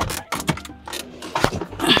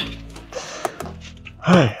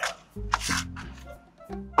 Hi.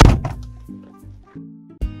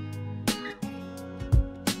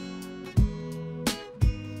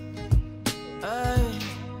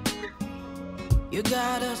 You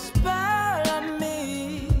got a spell on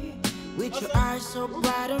me, with your eyes so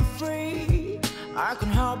bright and free. I can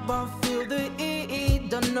help but feel the heat,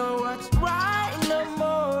 don't know what's right no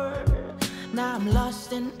more. Now I'm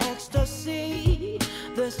lost in ecstasy,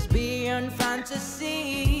 this beyond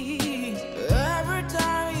fantasy. Every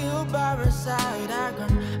time you by my side, I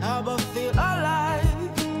can help but feel alive.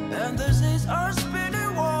 And this is our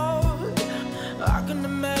spinning world, I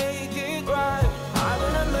can make it right. I'm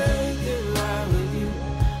gonna make it right with you,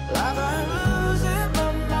 like I'm losing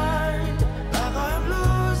my mind, like I'm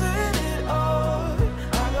losing it all.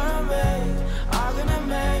 I'm gonna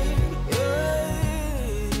make it.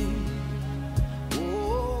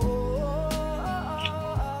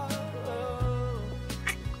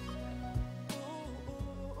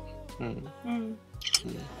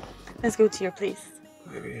 Let's go to your place.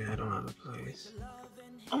 Maybe I don't have a place.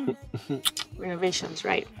 Renovations,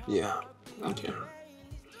 right? Yeah. Okay.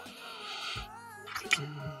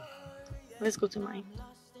 Let's go to mine.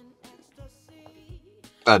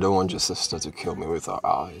 I don't want your sister to kill me with her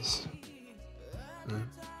eyes.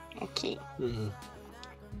 Okay.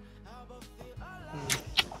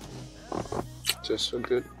 Just so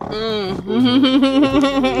good.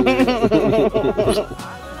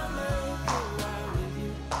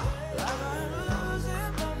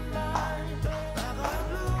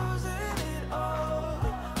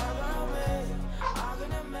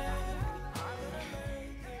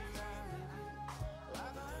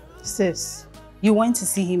 Sis, you went to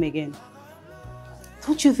see him again.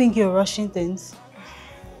 Don't you think you're rushing things?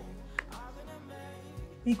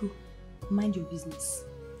 Ego, mind your business.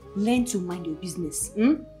 Learn to mind your business.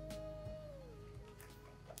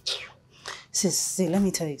 Sis, see, let me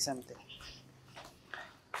tell you something.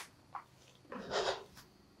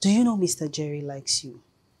 Do you know Mr. Jerry likes you?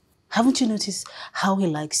 Haven't you noticed how he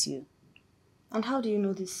likes you? And how do you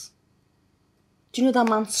know this? Do you know that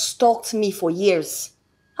man stalked me for years?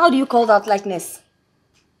 How do you call that likeness?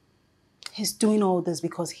 He's doing all this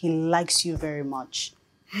because he likes you very much.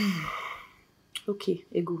 Okay,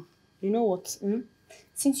 Ego. You know what?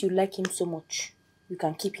 Since you like him so much, you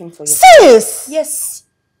can keep him for yourself. Sis! Yes.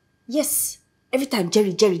 Yes. Every time,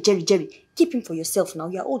 Jerry. Keep him for yourself now.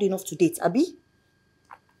 You're old enough to date, Abi.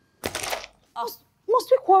 Must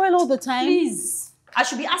we quarrel all the time? Please. I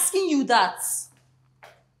should be asking you that.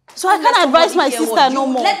 So I can't advise my sister no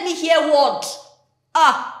more. Let me hear word.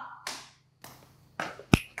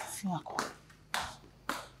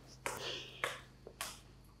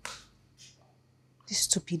 This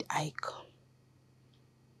stupid Ike.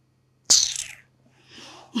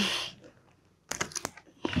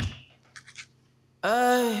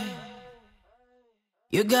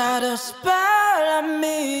 You got a spell on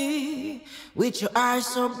me, with your eyes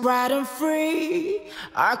so bright and free.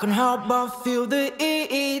 I can't help but feel the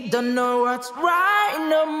heat, don't know what's right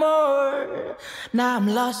no more. Now I'm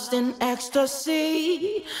lost in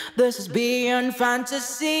ecstasy, this is beyond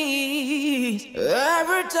fantasy.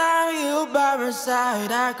 Every time you by my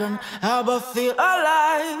side, I can't help but feel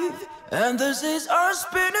alive. And this is our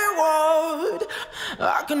spinning world.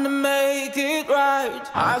 How can I make it right?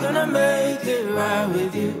 How can I make it right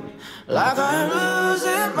with you? Like I'm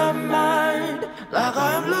losing my mind, like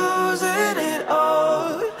I'm losing it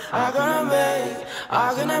all. How can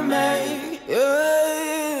I make it?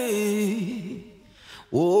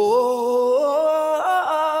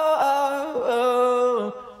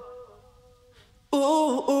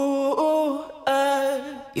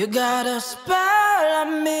 You got a spell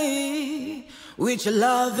on me, with your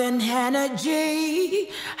love and energy.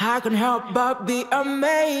 I can't help but be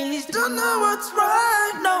amazed. Don't know what's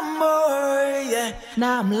right no more, yeah.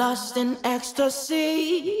 Now I'm lost in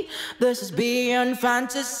ecstasy, this is beyond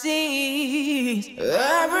fantasy.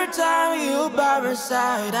 Every time you by my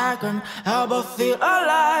side, I can't help but feel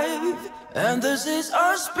alive. And this is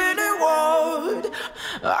our spinning world.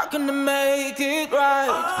 How can I make it right?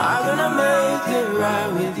 How can I make it right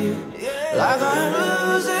with you? Like I'm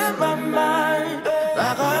losing my mind,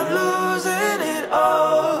 like I'm losing it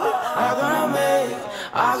all. How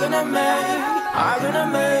can I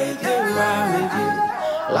make it right with you?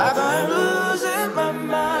 Like I'm losing my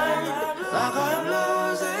mind, like I'm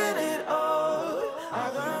losing it all. How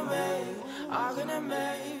can I make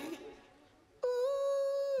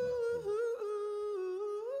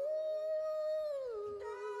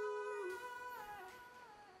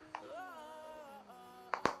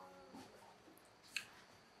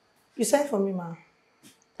You sent for me, ma.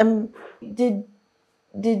 Did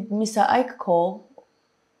Mr. Ike call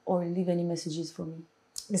or leave any messages for me?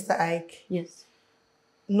 Mr. Ike? Yes.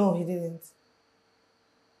 No, he didn't.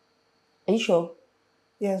 Are you sure?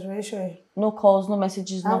 Yes, very sure. No calls, no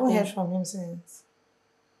messages, I haven't nothing? heard from him since.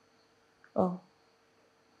 Oh.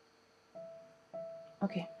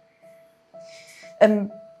 Okay.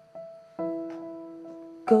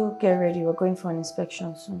 Go get ready. We're going for an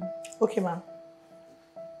inspection soon. Okay, ma'am.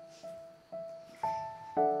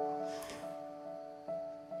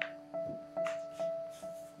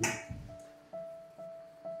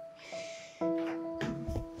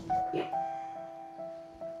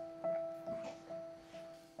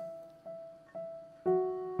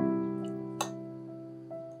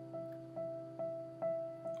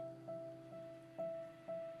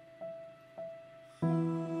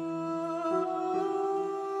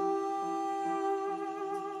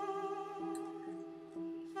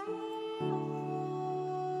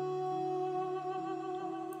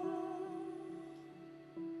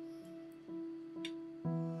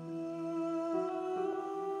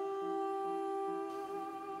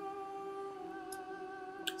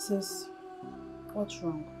 Sis, what's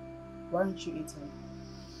wrong? Why aren't you eating?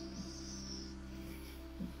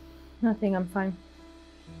 Nothing, I'm fine.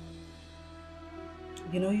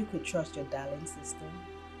 You know you could trust your darling sister.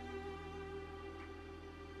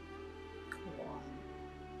 Come on.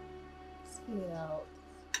 Say it out.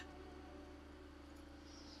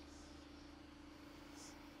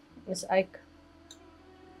 It's Ike.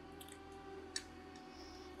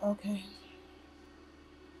 Okay.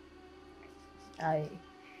 I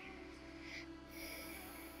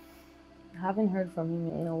haven't heard from him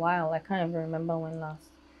in a while. I can't even remember when last.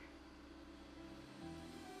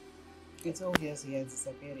 It's obvious he has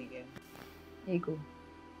disappeared again. Ego.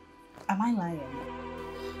 Am I lying?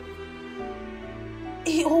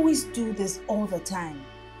 He always do this all the time.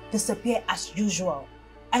 Disappear as usual.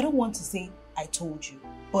 I don't want to say I told you,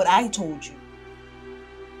 but I told you.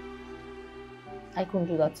 I couldn't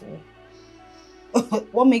do that to me.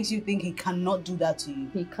 What makes you think he cannot do that to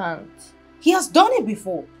you? He can't. He has done it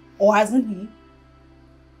before, or hasn't he?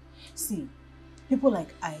 See, people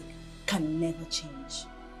like Ike can never change.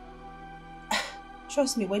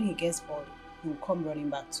 Trust me, when he gets bored, he will come running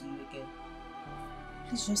back to you again.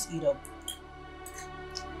 Please just eat up.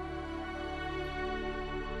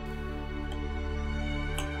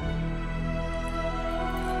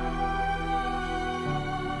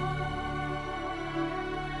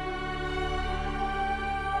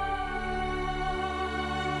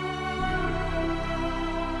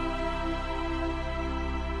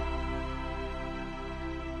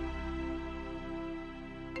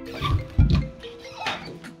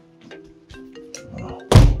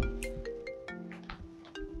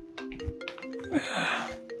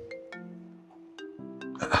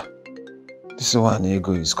 This one,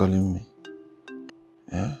 Ego, is calling me.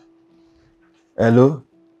 Yeah? Hello?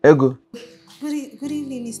 Ego? Good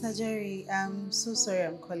evening, Mr. Jerry. I'm so sorry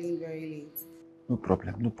I'm calling very late. No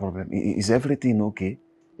problem, no problem. Is everything okay?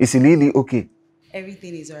 Is Lily okay?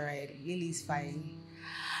 Everything is alright. Lily's fine.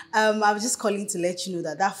 I was just calling to let you know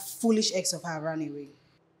that that foolish ex of her ran away.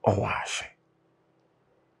 Oh, gosh.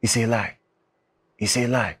 It's a lie. It's a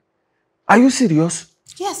lie. Are you serious?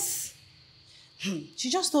 Yes. She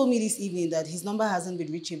just told me this evening that his number hasn't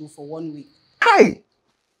been reachable for 1 week. Hi!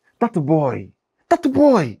 That boy. That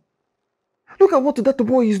boy. Look at what that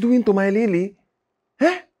boy is doing to my Lily.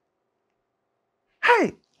 Eh?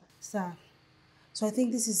 Hi! Sir, so I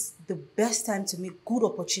think this is the best time to make good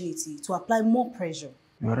opportunity to apply more pressure.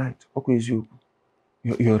 You're right. Okay,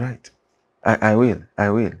 you're right. I will.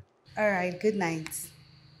 Alright, good night.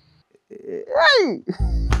 Hey!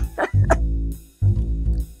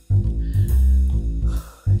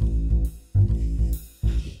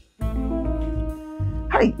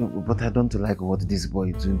 Hi! But I don't like what this boy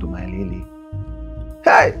is doing to my Lily.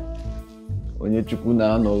 Hi! Onyechukwu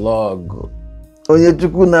na analog.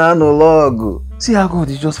 Onyechukwu na analog. See how God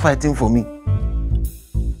is just fighting for me.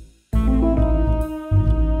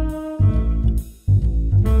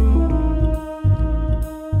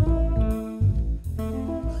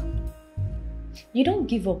 You don't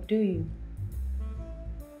give up, do you?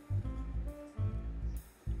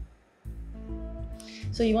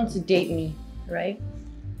 So you want to date me, right?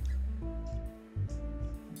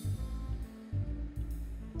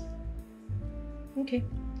 Okay.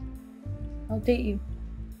 I'll date you.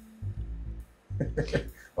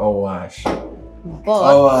 Oh, wash. But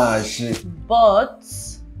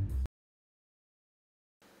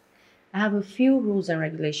I have a few rules and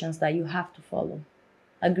regulations that you have to follow.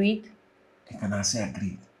 Agreed? Can I say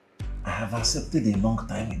agreed? I have accepted a long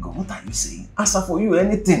time ago. What are you saying? Answer for you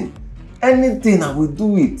anything. Anything, I will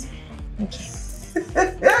do it. Okay.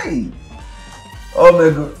 Hey! Oh my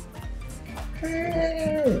God.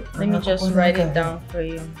 Hey. Let me just write it down for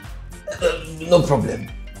you. No problem.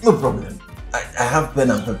 No problem. I have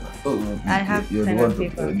pen and paper. Oh, I have pen and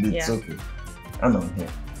paper. It's okay. I'm on here.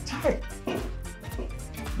 Try.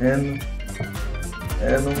 And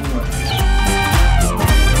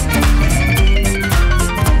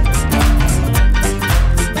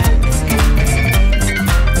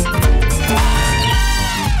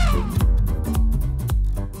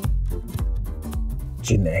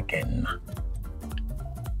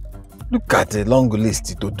look at the long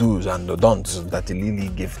list to do's and the don'ts that Lily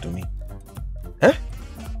gave to me. Eh?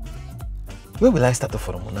 Where will I start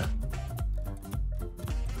from now?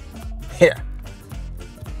 Here.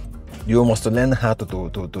 You must learn how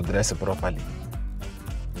to dress properly.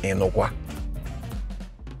 Enokwa.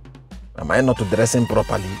 Am I not dressing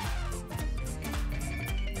properly?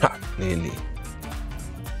 Ha, Lily.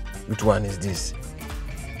 Which one is this?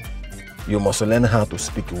 You must learn how to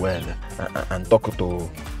speak well and talk to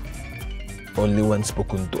only when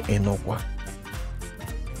spoken to Enokwa.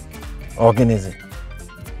 Organism.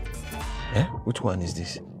 Eh? Which one is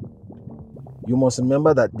this? You must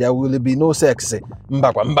remember that there will be no sex.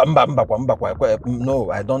 No,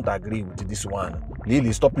 I don't agree with this one.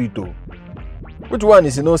 Lily, stop it too. Which one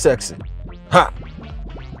is no sex? Ha!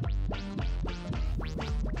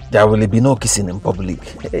 There will be no kissing in public.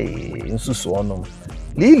 Hey,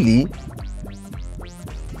 Lily?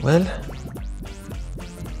 Well,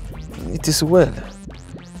 it is well.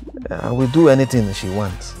 I will do anything she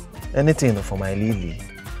wants. Anything for my Lily.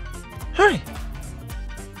 Hi!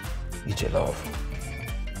 It's a love.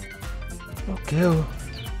 Okay.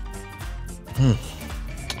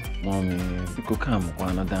 Mommy, you could come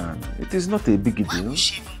down. It is not a big deal. Why would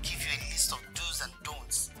she even give you a list of do's and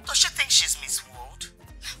don'ts? Does she think she's Miss World?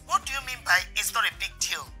 What do you mean by it's not a big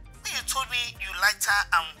deal? When you told me you liked her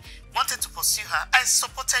and wanted to pursue her, I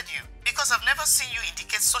supported you because I've never seen you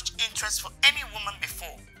indicate such interest for any woman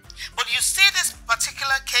before. But you see this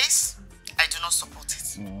particular case, I do not support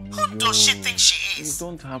it. Who does she think she is? You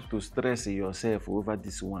don't have to stress yourself over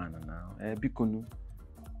this one now. Bikonu.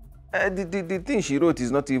 The thing she wrote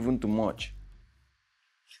is not even too much.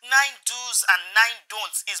 9 do's and 9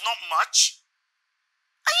 don'ts is not much?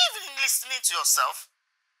 Are you even listening to yourself?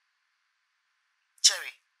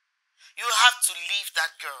 Jerry, you have to leave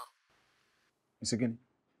that girl. It's again.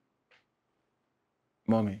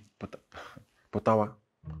 Mommy,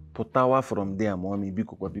 Potawa from there, mommy,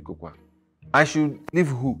 bikokwa. I should leave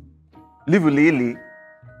who? Leave Lily?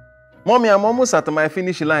 Mommy, I'm almost at my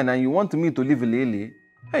finish line and you want me to leave Lily?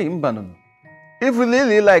 Hey, Mbano. If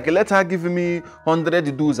Lily let her give me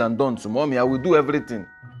 100 do's and don'ts, mommy, I will do everything.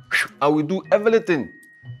 I will do everything.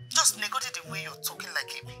 Just negotiate the way you're talking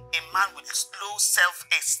like a man with low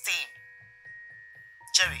self-esteem.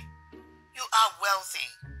 Jerry, you are wealthy.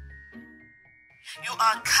 You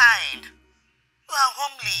are kind. You are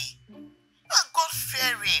homely. You are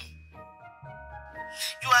God-fearing.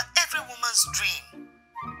 You are every woman's dream.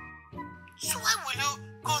 So why will you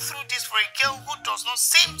go through this for a girl who does not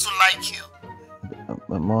seem to like you?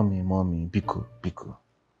 Mommy, Biko.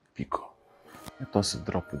 Let us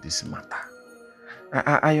drop this matter.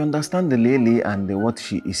 I understand the Lily and what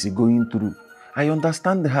she is going through. I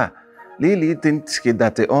understand her. Lily thinks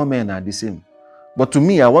that all men are the same. But to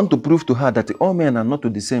me, I want to prove to her that all men are not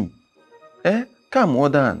the same. Come, well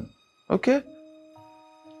done. Okay?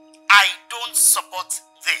 I don't support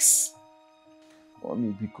this.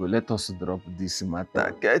 Mommy, Biko, let us drop this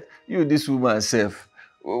matter. Get you, this woman, self.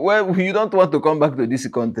 Well, you don't want to come back to this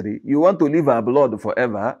country. You want to live our blood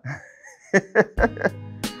forever.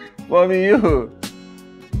 Mommy, you.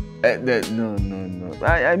 No.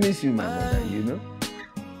 I miss you, my mother, you know.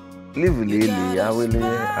 Leave Lily. I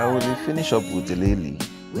will finish up with Lily.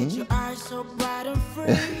 With your eyes so bright and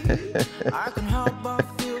free, I can help but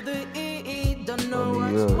feel the heat. Don't know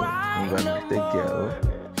what's right no more.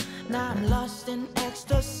 Now I'm lost in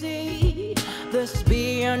ecstasy. This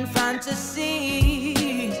beyond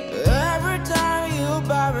fantasy. Every time you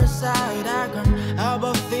by my side, I can help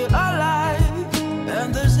but feel alive.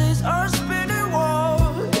 And this is our spinning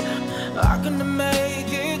world. I can make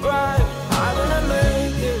it right. I'm gonna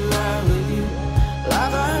make it right with you.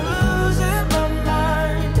 Like I'm losing my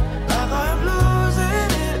mind. Like I'm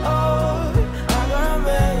losing it all. I'm gonna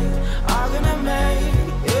make it.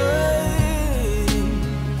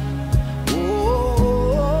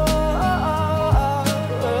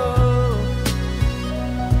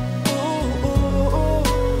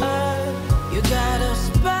 You got a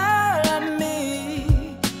spell on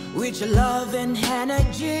me with your love and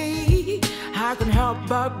energy. I can help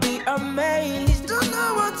but be amazed. Don't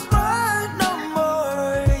know what's right no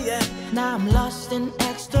more. Yeah. Now I'm lost in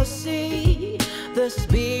ecstasy. This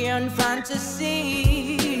beyond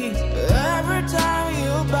fantasy. Every time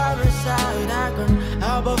you by my side, I can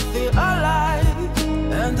help but feel alive.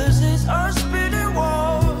 And this is our spinning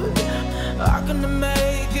world. I can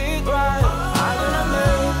make it right. I'm gonna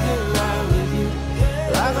make it right with you.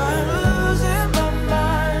 Like I'm losing my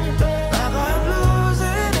mind. Like I'm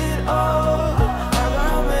losing it all.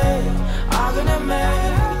 I'm gonna make it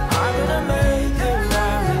right with you.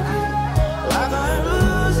 Like I'm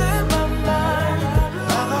losing my mind.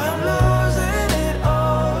 Like I'm losing it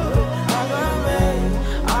all. I'm gonna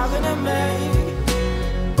make it.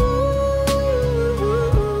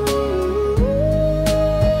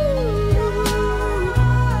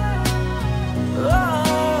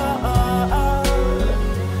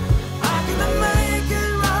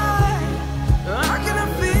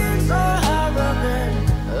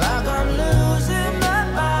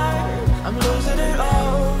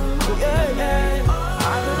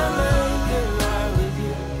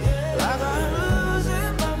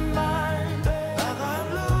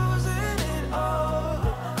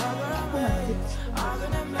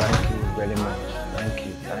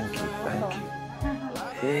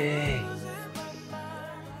 Hey.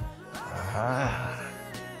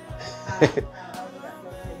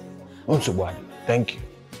 Unsubwadi. Thank you.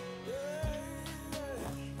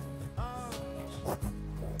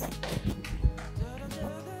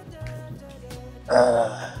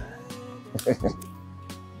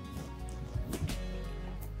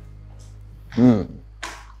 You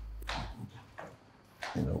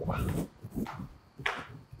know what?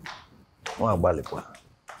 What about it?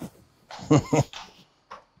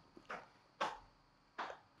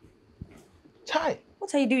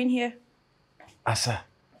 you doing here? Asa,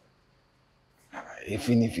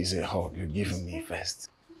 even if it's a hug, you give me first.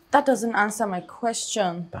 That doesn't answer my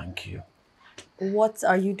question. Thank you. What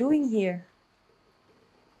are you doing here?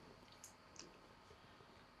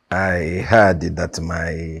 I heard that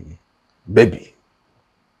my baby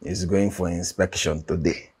is going for inspection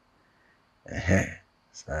today.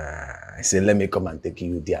 So I said, let me come and take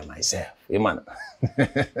you there myself. Amen.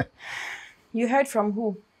 You heard from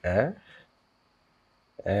who? Yeah.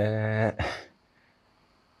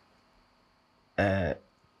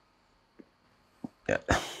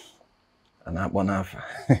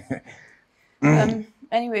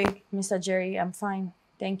 Anyway, Mr. Jerry, I'm fine.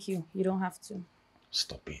 Thank you. You don't have to.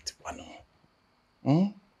 Stop it, Wano.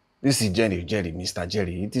 This is Jerry, Mr.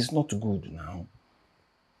 Jerry. It is not good now.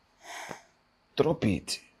 Drop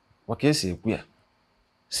it. What can you say?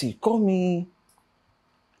 See, call me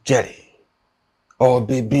Jerry. Oh,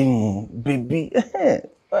 baby.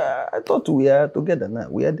 I thought we are together now.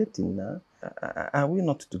 We are dating now. Are we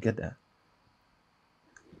not together?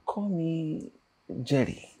 Call me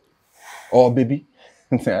Jerry. Oh, baby.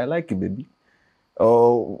 I like it, baby.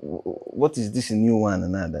 Oh, what is this new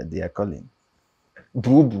one now that they are calling?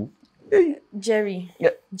 Boo Boo. Jerry.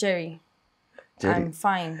 Yeah. Jerry. I'm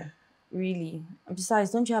fine, really.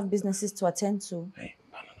 Besides, don't you have businesses to attend to? Hey,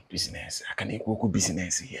 no, business. I can go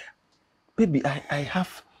business here. Baby, I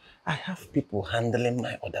have people handling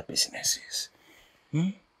my other businesses.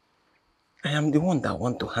 I am the one that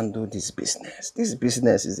want to handle this business. This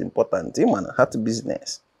business is important. Man, heart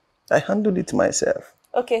business. I handle it myself.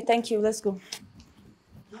 Okay, thank you. Let's go.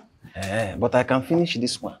 But I can finish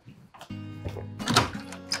this one.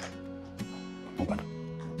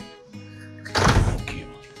 Thank you.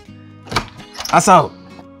 Asal.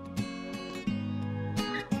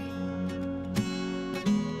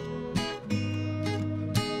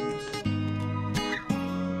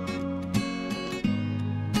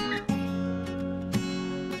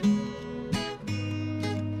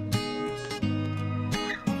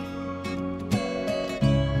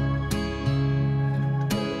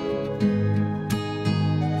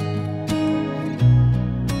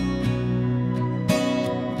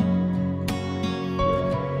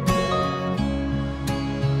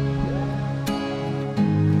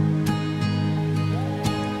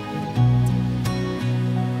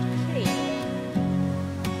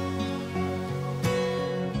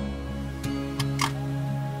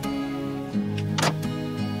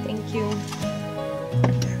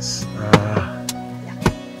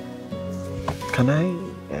 Can I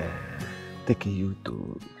take you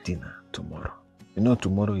to dinner tomorrow? You know,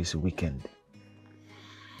 tomorrow is a weekend.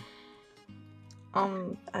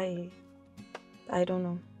 I don't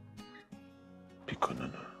know. Pico, no.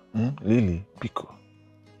 Really? Pico?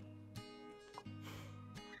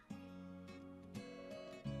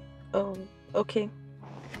 Oh, okay.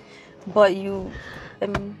 But you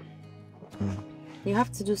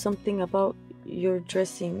have to do something about your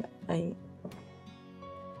dressing. I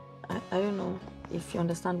don't know if you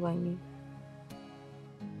understand what I mean.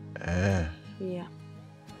 Yeah.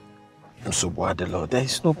 So what the Lord? There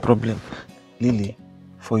is no problem. Lily,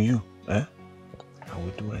 for you, I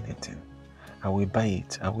will do anything. I will buy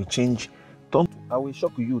it. I will change. I will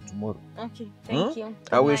shock you tomorrow. Okay, thank you.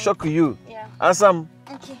 I will shock you. Yeah. Awesome.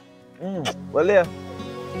 Okay. Well, yeah.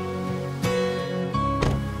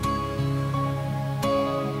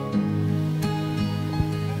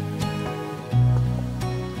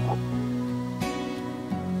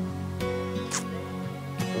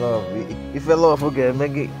 Love, if I love again,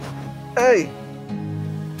 make it. Hey,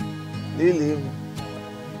 Lily.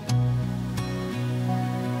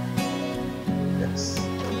 Yes.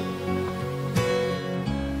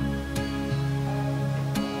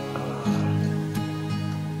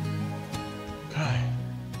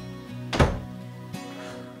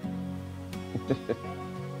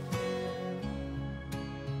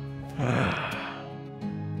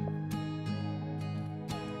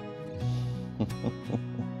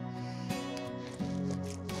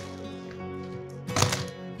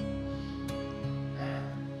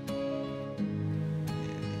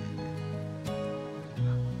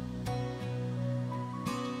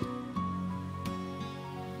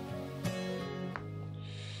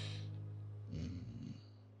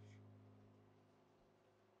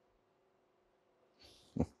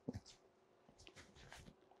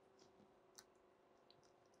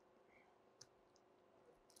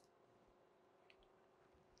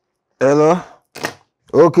 Hello?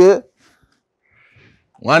 Okay.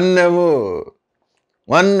 Nwanne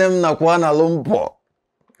m nakwa na lumpo.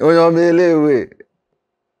 Onye omelewe.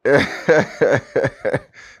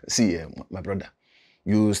 See, my brother,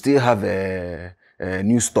 you still have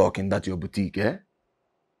new stock in that your boutique, eh?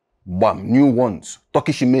 Bam, new ones,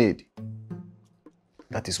 Turkish made.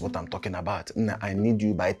 That is what I'm talking about. I need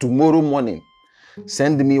you by tomorrow morning.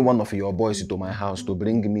 Send me one of your boys to my house to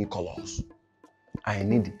bring me colors. I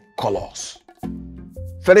need colors.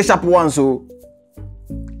 Very sharp ones, so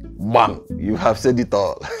bam, you have said it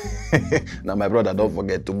all. Now, my brother, don't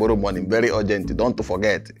forget, tomorrow morning, very urgent, don't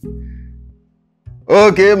forget.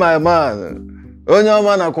 Okay, my man. Onyo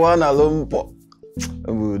man akwana lumpo.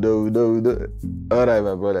 All right,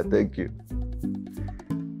 my brother, thank you.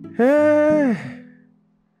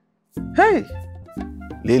 Hey,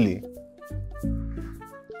 Lily.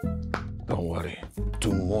 Don't worry.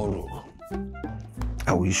 Tomorrow,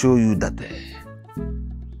 I will show you that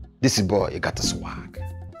this boy got a swag.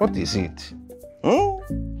 What is it?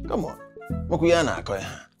 Come on. Makuyana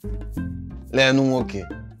koya. Lenu okay.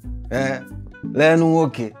 Lenu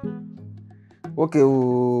okay. Okay,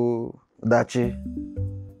 dachi.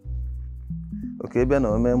 Okay, be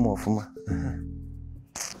na me mo fuma.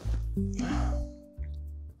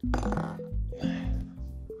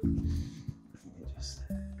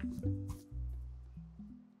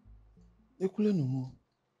 Ekule no mo.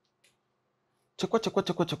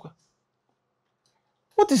 Chekwa.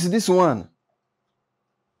 What is this one?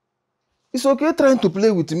 It's okay trying to play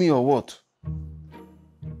with me or what?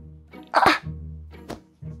 Ah!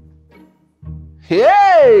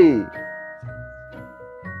 Hey!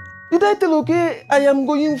 Did I tell okay I am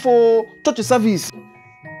going for church service?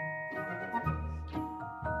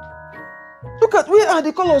 Look at, where are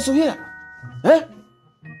the colors here? Eh?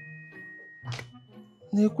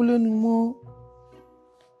 Nekule numo.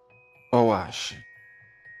 Oh, wash.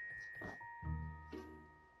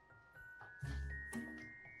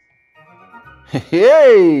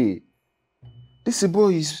 Hey! This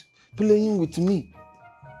boy is playing with me.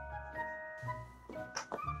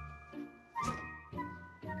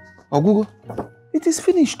 Ogugo, it is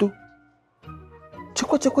finished though.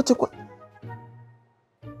 Chekwa.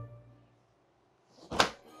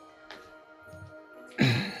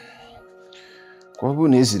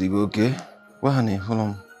 Okay?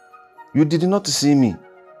 You did not see me.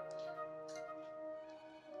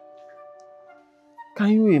 Can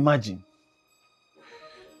you imagine?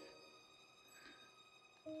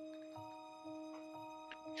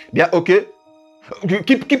 Yeah, okay.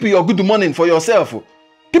 Keep your good morning for yourself.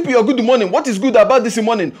 Keep your good morning. What is good about this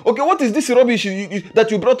morning? Okay, what is this rubbish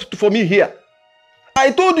that you brought for me here?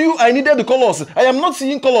 I told you I needed the colors. I am not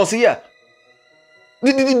seeing colors here.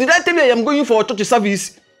 Did I tell you I am going for a church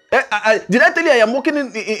service? Did I tell you I am working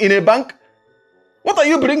in a bank? What are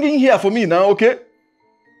you bringing here for me now, okay?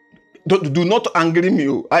 Do not angry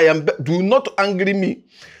me. Do not angry me.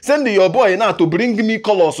 Send your boy now to bring me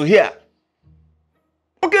colors here.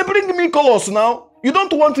 Okay, bring me colors now. You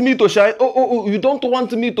don't want me to shine? Oh, you don't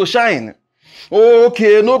want me to shine?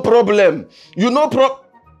 Okay, no problem. You know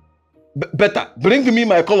better. Bring me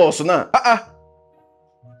my colors now.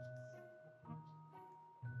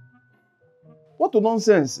 What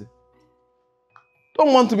nonsense.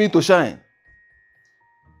 Don't want me to shine.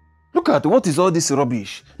 Look at what is all this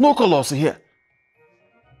rubbish. No colors here.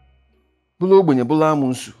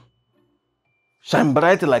 Shine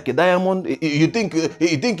bright like a diamond. You think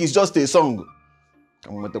it's just a song?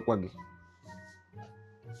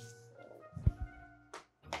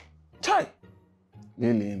 Chai!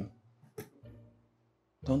 Lillian,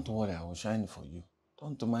 don't worry, I will shine for you.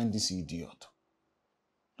 Don't mind this idiot.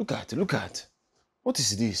 Look at. What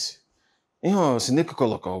is this? Snake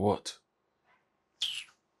color or what?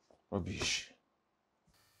 Rubbish.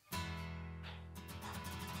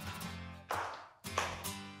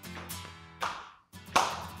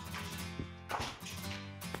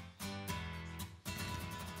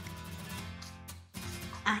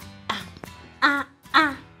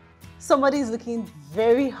 Somebody is looking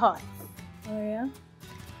very hot. Oh yeah?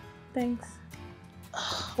 Thanks.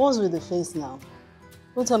 What's with the face now?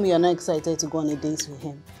 Don't tell me you're not excited to go on a date with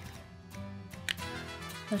him.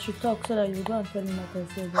 I should talk so that you go and tell him what I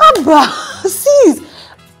said. Abba! Sis!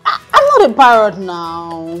 I'm not a parrot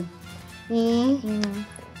now.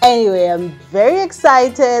 Anyway, I'm very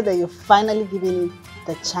excited that you're finally giving me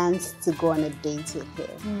the chance to go on a date with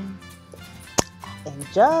him.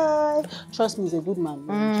 Enjoy. Trust me, he's a good man.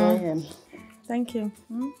 Enjoy him. Thank you.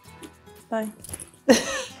 Bye.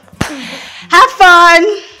 Have fun.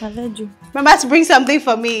 I heard you. Remember to bring something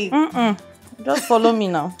for me. Just follow me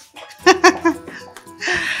now.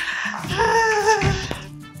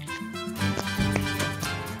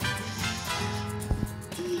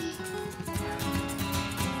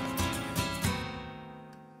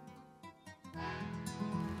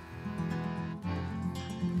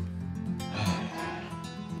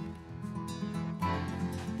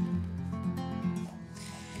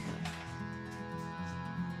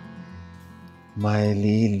 My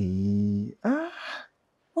Lily.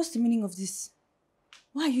 What's the meaning of this?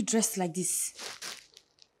 Why are you dressed like this?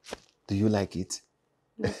 Do you like it?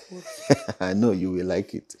 I know you will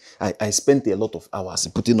like it. I spent a lot of hours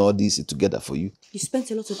putting all this together for you. You spent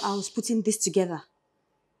a lot of hours putting this together.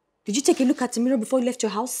 Did you take a look at the mirror before you left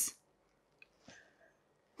your house?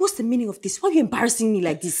 What's the meaning of this? Why are you embarrassing me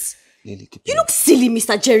like this? Lily, you look silly,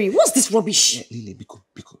 Mr. Jerry. What's this rubbish? Yeah, Lily,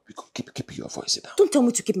 keep your voice down. Don't tell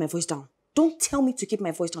me to keep my voice down. Don't tell me to keep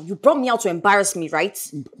my voice down. You brought me out to embarrass me, right?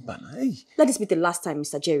 Bana, hey. Let this be the last time,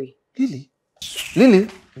 Mr. Jerry. Lily. Lily.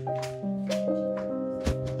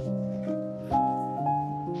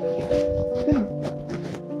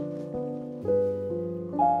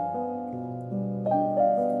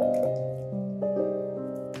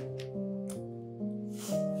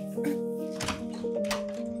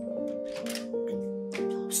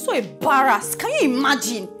 So embarrassed. Can you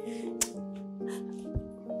imagine?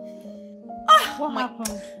 What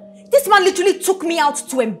happened? This man literally took me out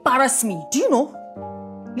to embarrass me. Do you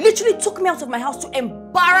know? Literally took me out of my house to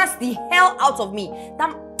embarrass the hell out of me.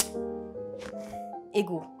 That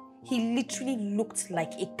Ego, he literally looked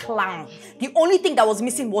like a clown. The only thing that was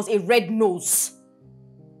missing was a red nose.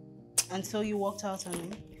 And so you walked out on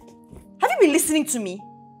him? Have you been listening to me?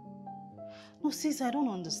 No, sis, I don't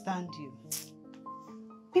understand you.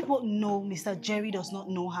 People know Mr. Jerry does not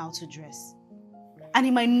know how to dress. And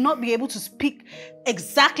he might not be able to speak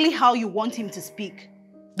exactly how you want him to speak.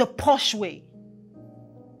 The posh way.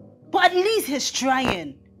 But at least he's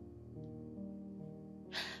trying.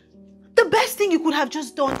 The best thing you could have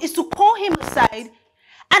just done is to call him aside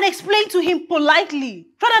and explain to him politely,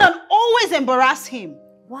 rather than always embarrass him.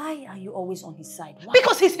 Why are you always on his side? Why?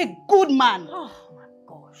 Because he's a good man. Oh my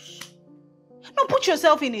gosh. Now put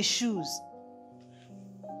yourself in his shoes.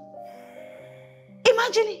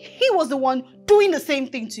 Imagine he was the one doing the same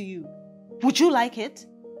thing to you. Would you like it?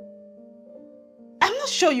 I'm not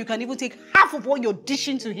sure you can even take half of what you're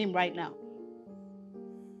dishing to him right now.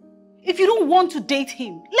 If you don't want to date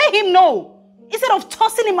him, let him know. Instead of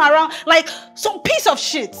tossing him around like some piece of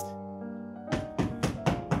shit.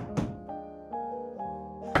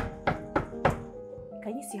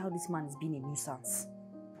 Can you see how this man is being a nuisance?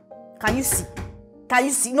 Can you see? Can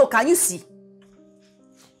you see? No, can you see?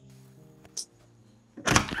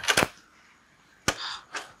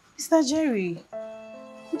 Mr. Jerry,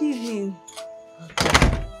 good evening.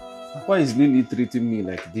 Why is Lily treating me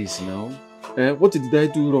like this now? What did I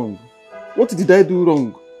do wrong? What did I do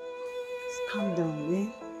wrong? Just calm down, eh?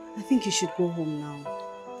 I think you should go home now.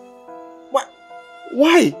 What?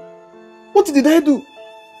 Why? What did I do?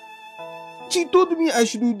 She told me I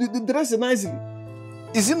should dress nicely.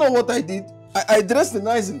 Is it not what I did? I dressed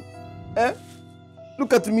nicely.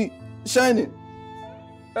 Look at me, shining.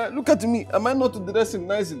 Look at me. Am I not dressing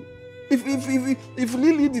nicely? If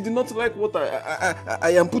Lily did not like what I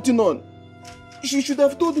am putting on, she should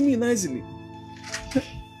have told me nicely.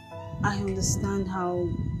 I understand how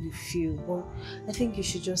you feel, but I think you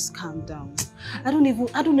should just calm down. I don't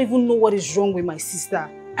even know what is wrong with my sister.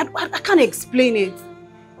 I can't explain it.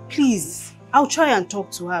 Please, I'll try and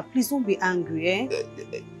talk to her. Please don't be angry, eh?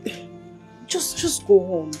 Just go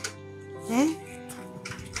home. Eh?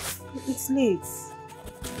 It's late.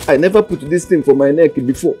 I never put this thing for my neck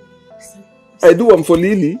before. I do one for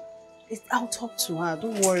Lily. I'll talk to her,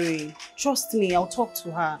 don't worry. Trust me, I'll talk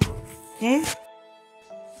to her. Eh?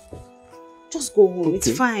 Just go home, okay.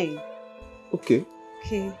 It's fine. Okay.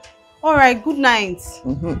 Okay. Alright, good night.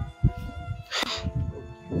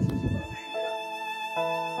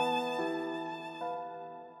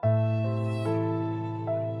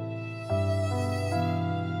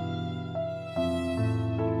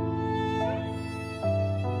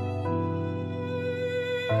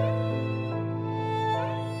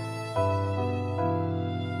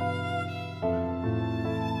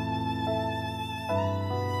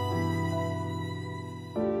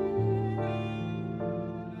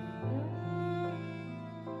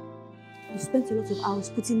 You spent a lot of hours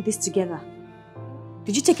putting this together.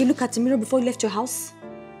 Did you take a look at the mirror before you left your house?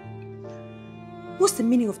 What's the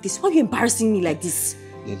meaning of this? Why are you embarrassing me like this?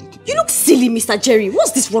 Lily, you look silly, Mr. Jerry.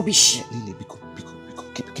 What's this rubbish? Yeah, Lily,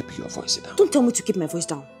 keep your voice down. Don't tell me to keep my voice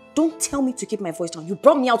down. Don't tell me to keep my voice down. You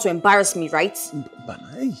brought me out to embarrass me, right?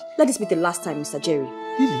 Bana, hey. Let this be the last time, Mr. Jerry.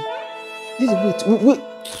 Lily, wait.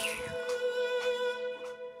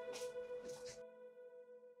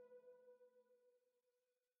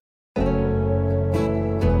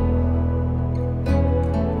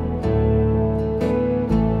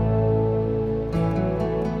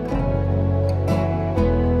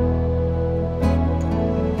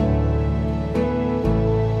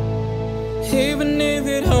 Even if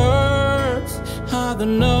it hurts, to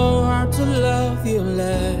know how to love you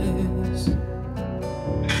less.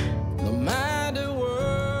 No matter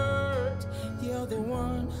what, you're the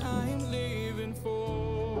one I'm living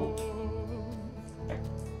for.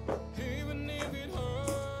 Even if it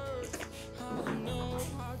hurts, how to know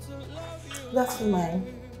how to love you. That's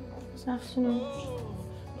mine. Good afternoon.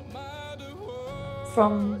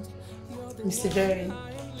 From Mr. Jerry.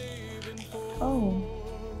 Oh.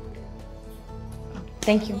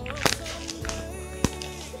 Thank you.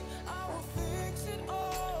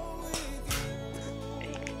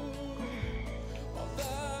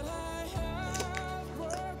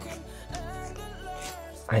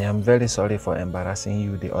 I am very sorry for embarrassing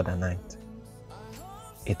you the other night.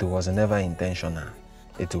 It was never intentional.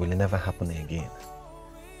 It will never happen again.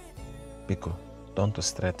 Biko, don't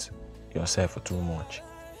stress yourself too much.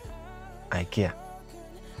 I care.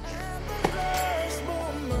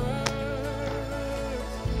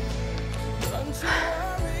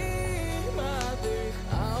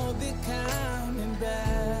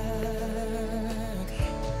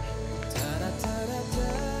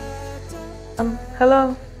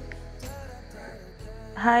 Hello.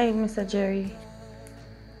 Hi, Mr. Jerry.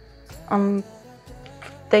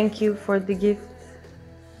 Thank you for the gift.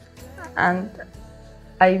 And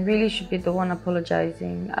I really should be the one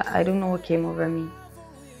apologizing. I don't know what came over me.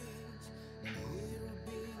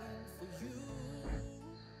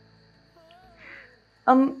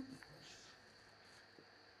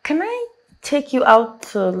 Can I take you out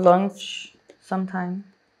to lunch sometime?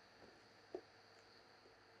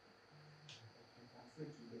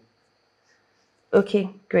 Okay,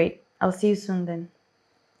 great. I'll see you soon then.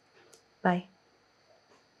 Bye.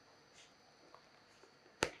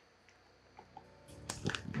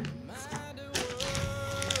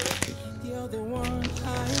 You're the one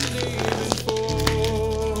I'm living for.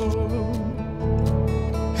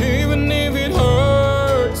 Even if it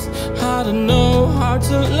hurts, I don't know how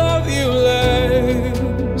to love you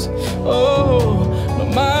less. Oh, no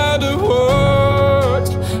matter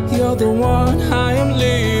what, you're the one I am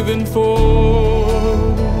living for.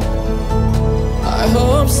 I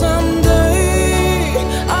hope someday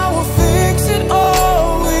I will fix it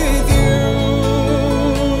all with you.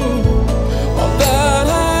 All that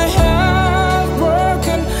I have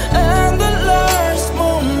broken and the last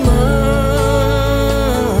moments.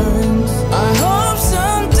 I hope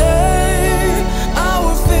someday I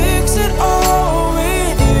will fix it all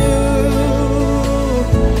with you.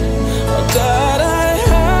 All that I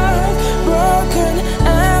have broken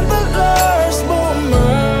and the last moments.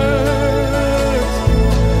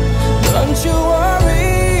 Don't you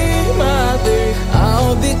worry, my dear,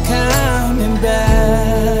 I'll be coming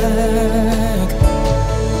back.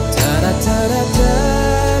 Ta-da, ta-da,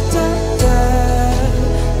 ta-da, ta-da,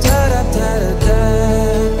 ta-da, ta-da,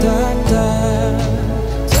 ta-da,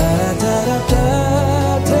 ta-da, ta-da.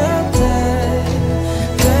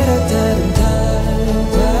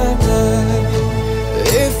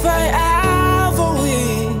 If I have a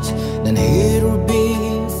wish, then it'll be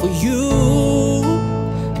for you.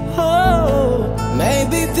 Oh,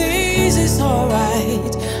 maybe this is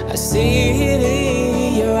alright. I see it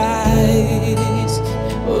in your eyes.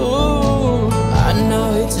 Ooh, I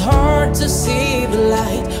know it's hard to see the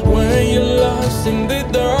light when you're lost in the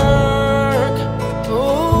dark.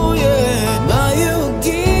 Oh yeah, but you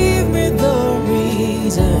give me the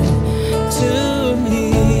reason to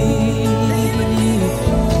leave.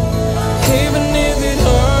 Even if it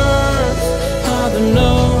hurts, I don't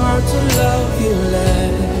know how to love you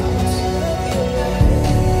less.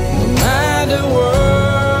 No matter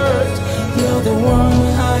what, you're the one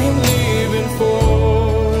I'm living for.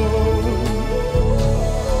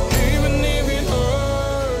 Even if it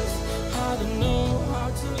hurts, I don't know how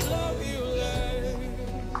to love you less.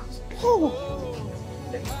 Oh,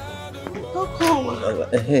 how come?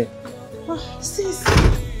 Hey, Sis,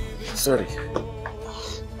 sorry.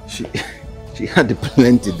 She had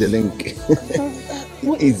plenty the link.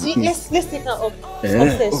 Easy. let's take her up Yeah,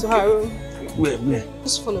 upstairs to her room. Where?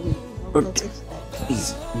 Just follow me. Okay.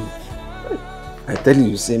 Easy. I tell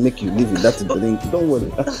you, say make you leave that drink. Don't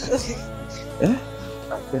worry. Eh?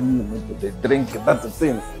 I tell you the drink, that's the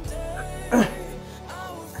thing.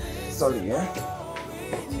 Sorry, eh?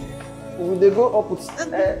 Will they go up with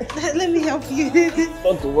Let me help you.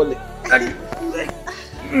 don't worry.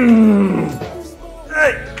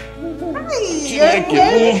 You're a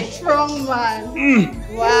very strong man.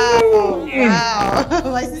 Wow, wow.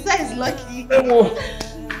 My sister is lucky.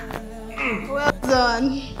 Well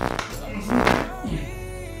done.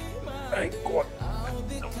 My God.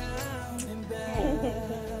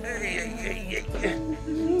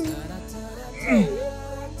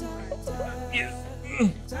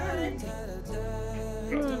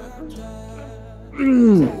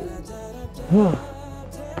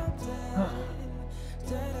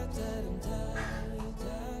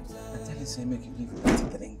 say make you leave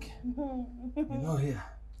that drink. You know here.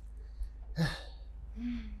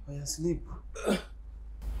 Oh, you sleep.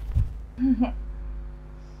 Do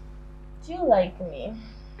you like me?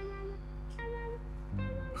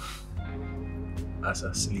 As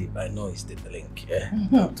I sleep, I know it's the drink, yeah?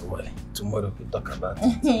 Don't worry. Tomorrow we'll talk about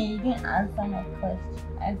it. You didn't answer my question.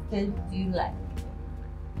 I said, do you like me?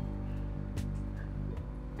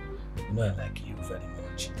 You know I like you very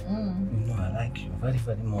much. You know I like you very,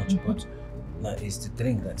 very much, but now it's the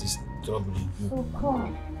drink that is troubling you. So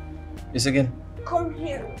come. Yes, again? Come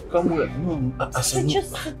here. Come here. No, So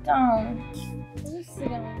just sit down. Just sit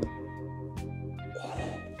down.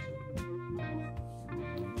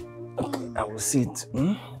 Okay, I will sit. I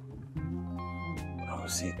will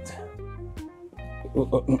sit. I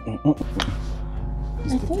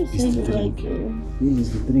thought you said you like you. This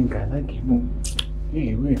is the drink, I like you.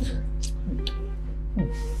 Hey, wait.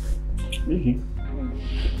 Really?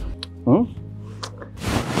 Huh?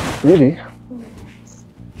 Really?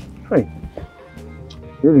 Hey.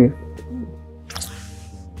 Really?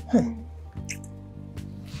 Hey.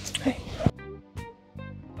 Hey.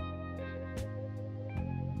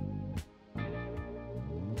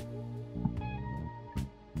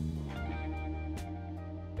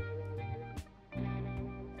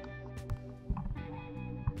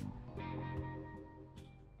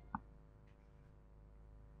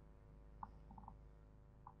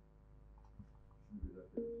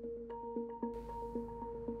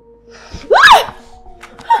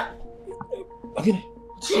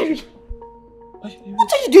 Jerry!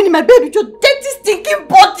 What are you doing in my bed with your dirty, stinking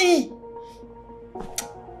body?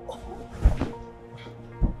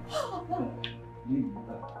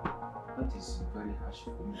 That is very harsh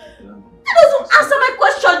for me to tell me. That doesn't answer my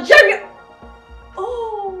question, Jerry!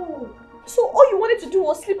 Oh! So all you wanted to do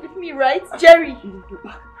was sleep with me, right, Jerry?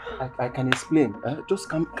 I can explain. Just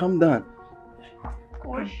calm down.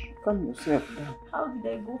 Gosh. Calm yourself down. How did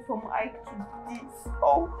I go from Ike to this?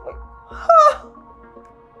 Oh my...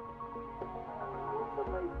 What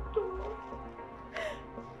am I doing?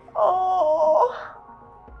 Oh!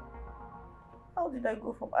 How did I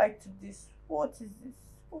go from Ike to this? What is this?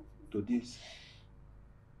 To this.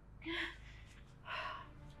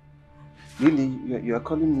 Really, you are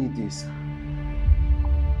calling me this?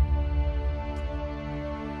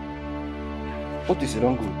 What is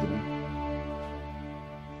wrong with me?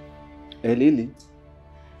 Hey, Lily,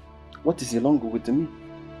 what is wrong with me?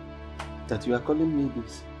 That you are calling me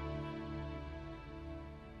this?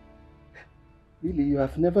 Lily, you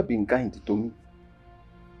have never been kind to me.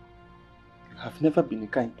 You have never been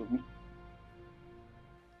kind to me.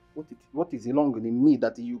 What is wrong in me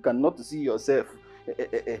that you cannot see yourself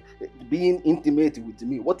being intimate with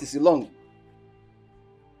me? What is wrong?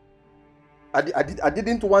 I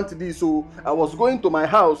didn't want this, so I was going to my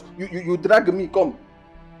house. You drag me, come.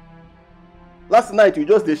 Last night you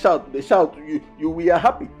just they shout. You were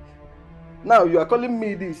happy. Now you are calling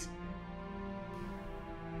me this.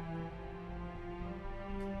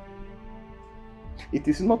 It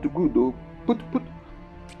is not good though.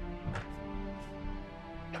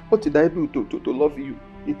 What did I do to love you?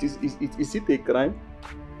 Is it a crime?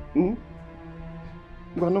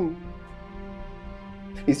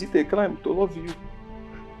 Is it a crime to love you?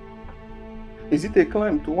 Is it a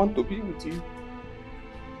crime to want to be with you?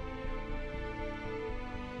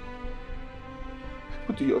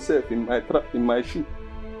 Put yourself in my shoe.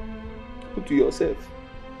 Put yourself.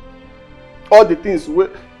 All the things where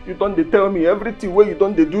you don't tell me, everything where you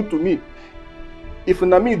don't do to me. If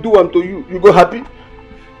na me do unto you, you go happy?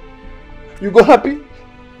 You go happy?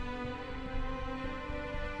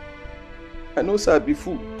 I know sir be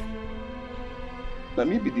fool. Na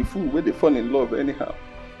me be the fool where they fall in love anyhow.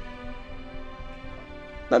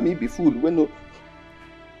 Na me be fool when no.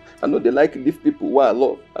 I know they like leave people who I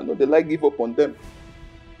love. I know they like give up on them.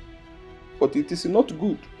 But it is not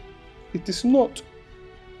good. It is not.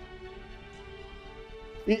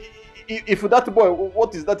 If that boy,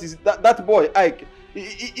 what is that? Is that boy Ike?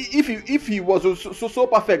 If he was so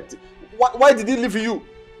perfect, why did he leave you?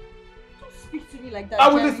 Don't speak to me like that. I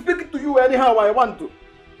will speak to you anyhow I want to.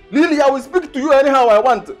 Lily, I will speak to you anyhow I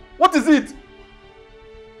want. What is it?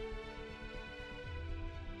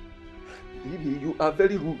 Lily, you are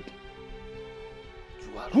very rude.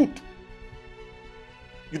 You are rude.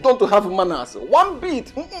 You don't have manners. One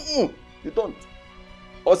bit. You don't.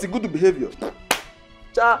 Or it's a good behavior.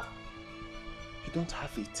 Cha. You don't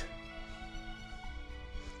have it.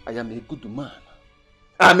 I am a good man.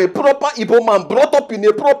 I am a proper Igbo man, brought up in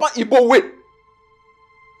a proper Igbo way.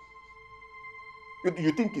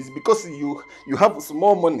 You think it's because you have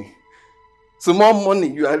small money. Small money,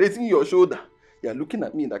 you are raising your shoulder. You are looking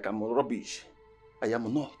at me like I'm rubbish. I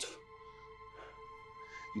am not.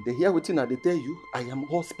 You dey hear wetin I dey tell you? I am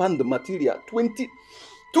husband material.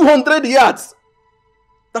 200 yards.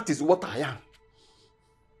 That is what I am.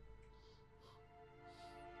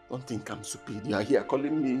 Don't think I'm stupid. You are here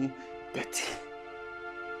calling me Betty.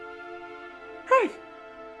 Hey!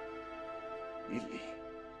 Really?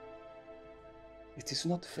 It is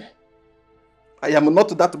not fair. I am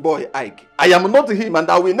not that boy, Ike. I am not him, and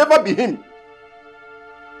I will never be him.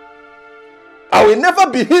 I will never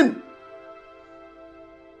be him.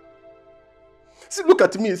 See, look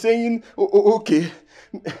at me saying, okay,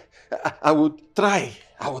 I will try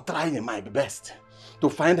my best to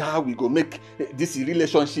find how we go make this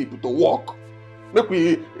relationship to work. Make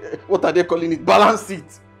we, what are they calling it, balance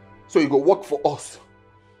it. So it go work for us.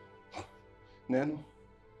 Then,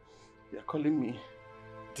 they are calling me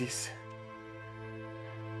this.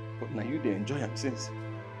 But now you they enjoy them since.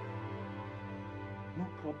 No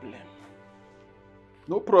problem.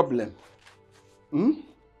 No problem.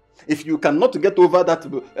 If you cannot get over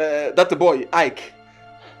that boy, Ike,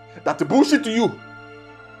 that bullshit to you,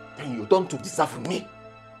 then you don't deserve me.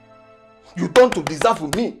 You don't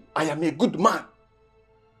deserve me. I am a good man.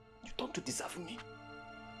 You don't deserve me.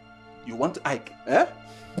 You want Ike, eh?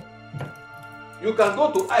 You can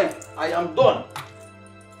go to Ike. I am done.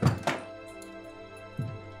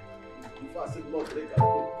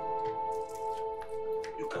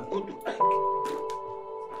 You can go to Ike.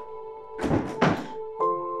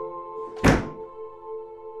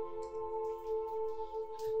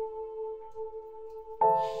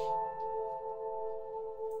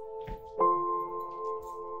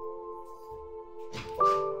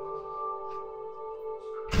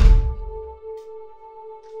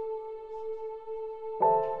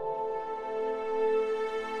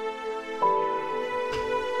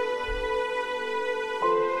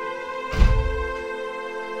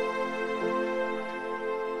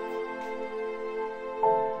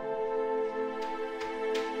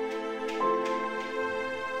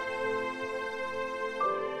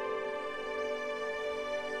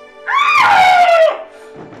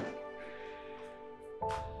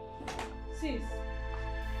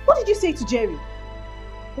 Say to Jerry,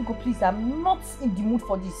 Ego, please, I'm not in the mood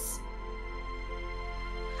for this.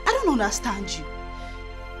 I don't understand you.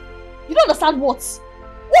 You don't understand what?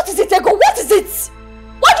 What is it, Ego? What is it?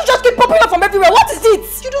 Why do you just keep popping up from everywhere? What is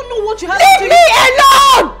it? You don't know what you have to do. Leave me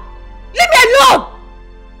alone! Leave me alone!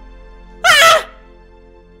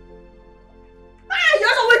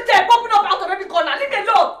 You're always there, popping up out of every corner. Leave me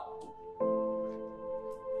alone!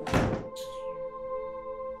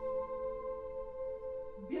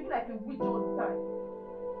 Behave like a witch all the time.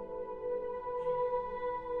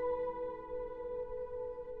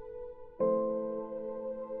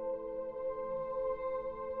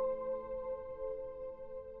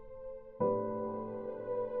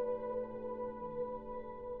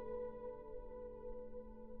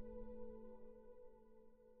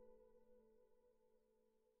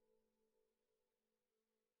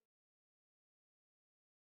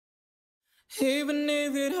 Even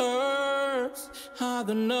if it hurts, I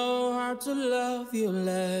don't know how to love you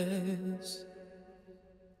less.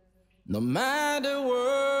 No matter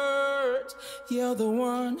what, you're the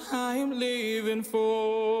one I'm living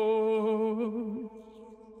for.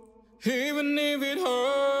 Even if it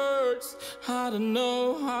hurts, I don't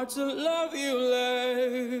know how to love you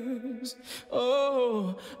less.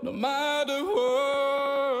 Oh, no matter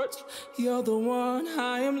what, you're the one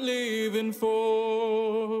I am living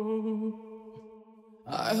for.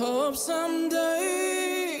 I hope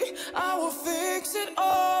someday I will fix it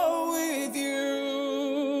all with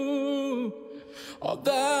you. All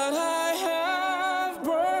that I have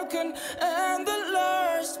broken and the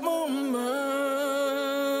last moments.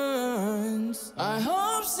 I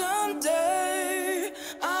hope someday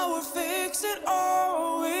I will fix it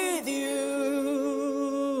all with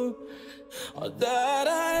you. All that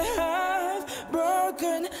I have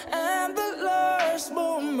broken and the last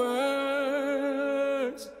moments.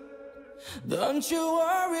 Don't you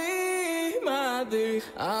worry, my dear,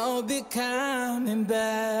 I'll be coming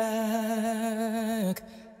back.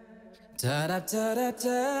 Da da da da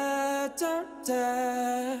da da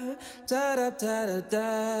da da da da da da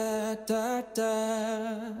da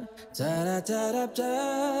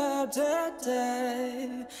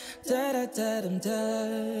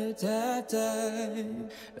da da.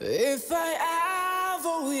 If I have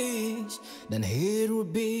a wish, then it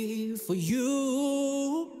would be for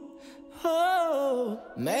you. Oh,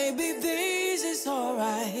 maybe this is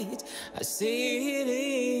alright. I see it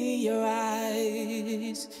in your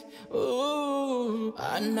eyes. Ooh,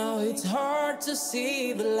 I know it's hard to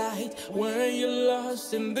see the light when you're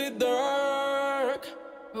lost in the dark.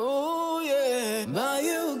 Oh yeah, but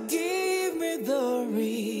you give me the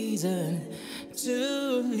reason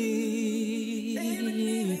to leave.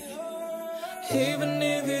 Even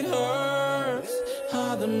if it hurts,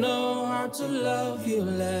 I don't know how to love you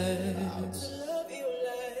less.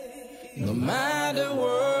 No matter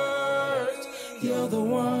what, you're the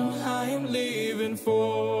one I am living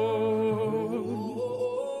for.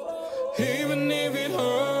 Even if it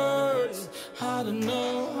hurts, I don't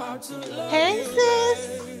know how to love Hey, you sis.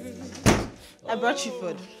 less. I brought you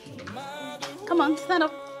food. Come on, stand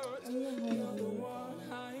up.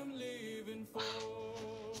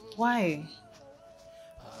 Why?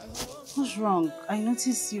 What's wrong? I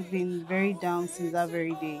noticed you've been very down since that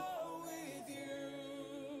very day.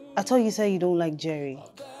 I thought you said you don't like Jerry.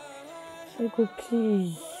 Ego,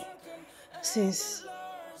 please. Sis,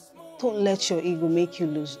 don't let your ego make you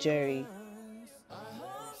lose Jerry.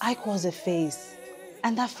 Ike was a face,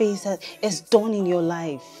 and that face is done in your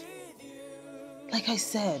life. Like I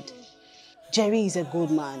said, Jerry is a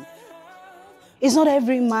good man. It's not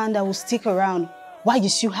every man that will stick around while you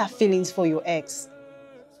still have feelings for your ex.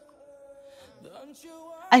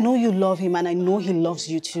 I know you love him and I know he loves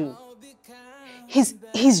you too.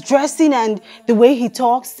 His dressing and the way he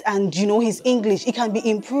talks and his English, it can be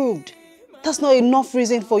improved. That's not enough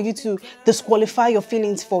reason for you to disqualify your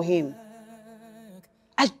feelings for him.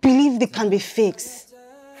 I believe they can be fixed.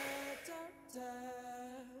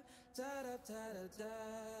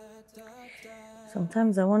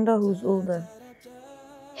 Sometimes I wonder who's older.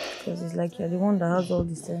 Because it's like you're the one that has all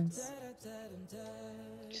the sense.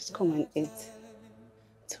 Just come and eat.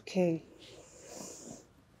 It's okay.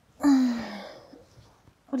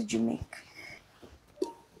 What did you make?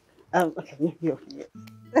 Okay, you.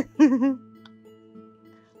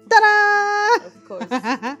 Ta-da! Of course.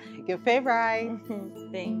 Your favorite.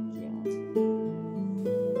 Thank you.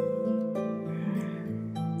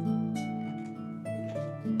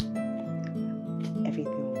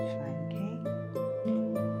 Everything will be fine, okay?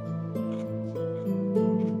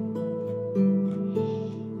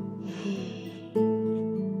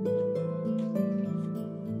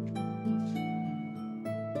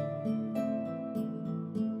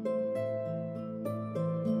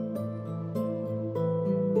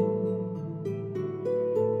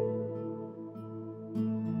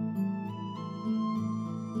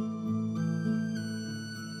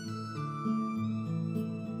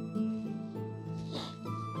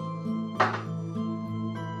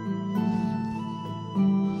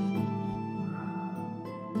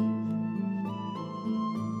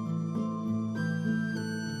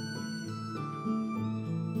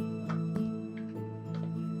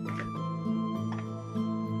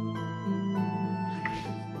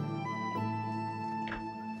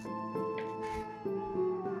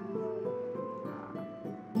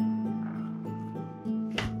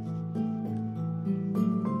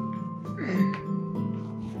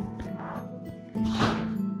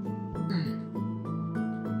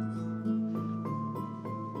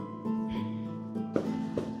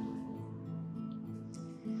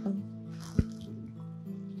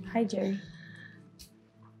 Hi, Jerry.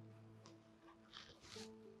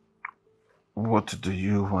 What do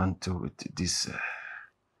you want to with this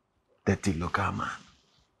dirty local man?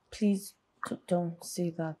 Please don't say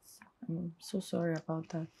that. I'm so sorry about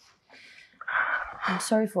that. I'm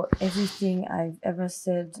sorry for everything I've ever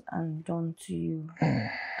said and done to you.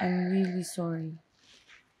 I'm really sorry.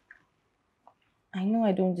 I know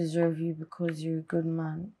I don't deserve you because you're a good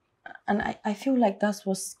man. And I feel like that's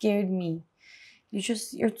what scared me.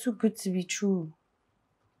 You're too good to be true.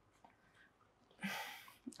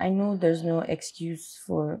 I know there's no excuse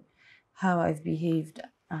for how I've behaved,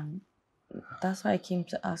 and that's why I came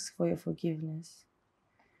to ask for your forgiveness.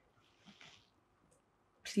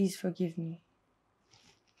 Please forgive me.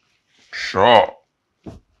 Sure.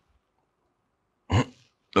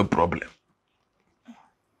 No problem.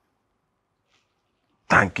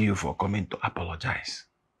 Thank you for coming to apologize.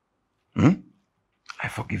 I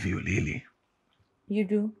forgive you, Lily. You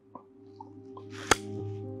do?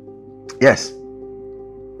 Yes,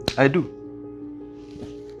 I do.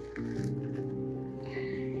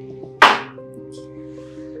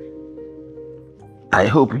 I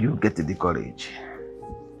hope you get the courage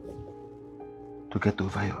to get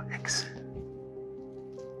over your ex.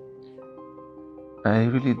 I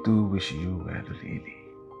really do wish you well, Lily.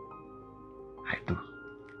 I do.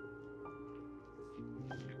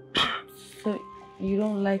 So you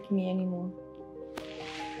don't like me anymore?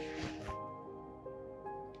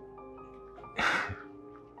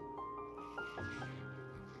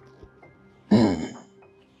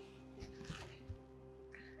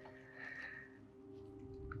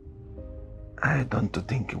 I don't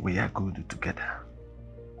think we are good together.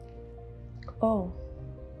 Oh.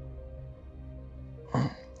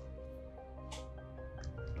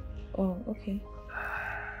 Oh, okay.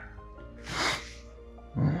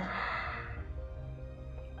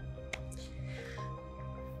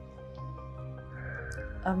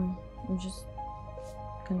 I'm just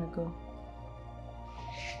gonna go.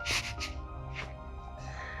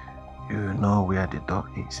 You know where the door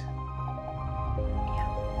is?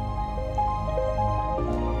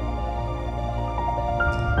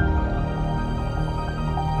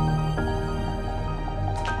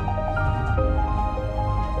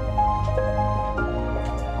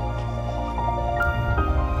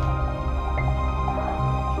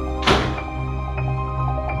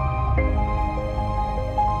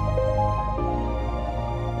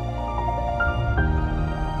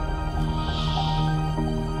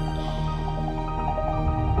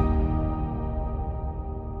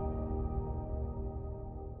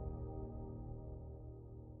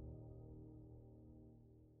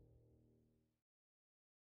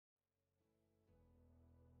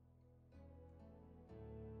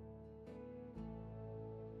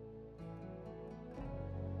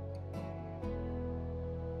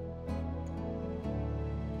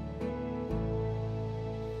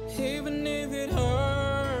 Even if it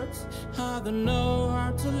hurts, I don't know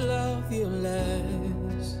how to love you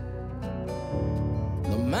less.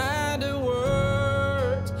 No matter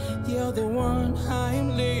what, you're the one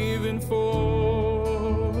I'm living for.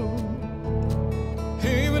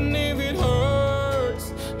 Even if it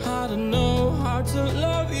hurts, I don't know how to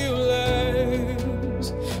love you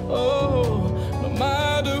less. Oh, no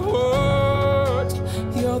matter what,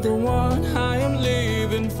 you're the one I am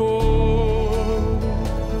living for.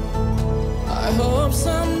 I hope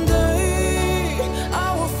someday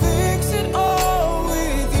I will fix it all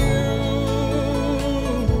with you.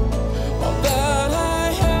 All that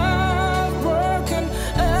I have broken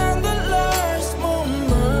and the last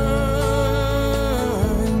moments.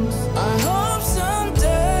 I hope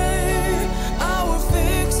someday I will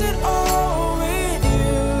fix it all with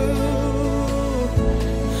you.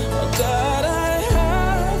 All that I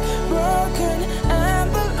have broken and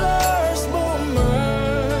the last moments.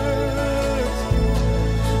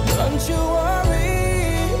 Don't you worry,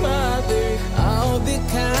 my dear, I'll be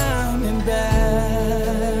coming back.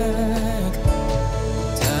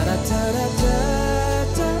 Ta-da, ta-da,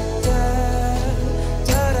 ta-da,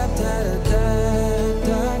 ta-da, ta-da, ta-da,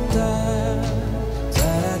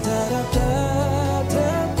 ta-da, ta-da, ta-da.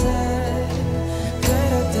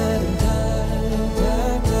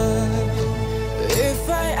 If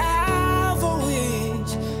I have a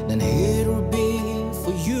wish, then it will be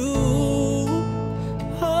for you.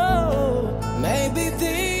 Oh, maybe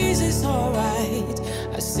this is alright.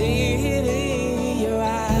 I see it in your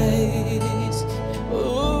eyes.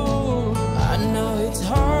 Ooh, I know it's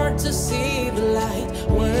hard to see the light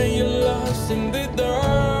when you're lost in the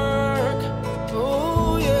dark.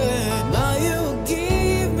 Oh yeah, now you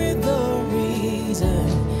give me the reason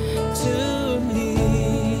to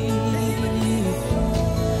leave.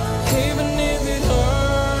 Even if it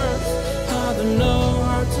hurts, I don't know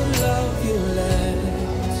how to love you less.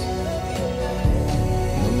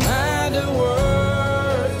 No matter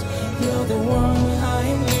what, you're the one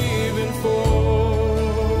I'm living for.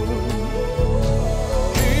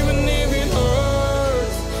 Even if it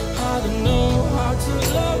hurts, I don't know how to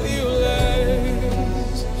love you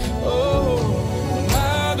less. Oh, no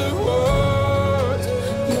matter what,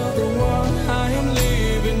 you're the one I'm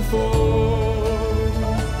living for.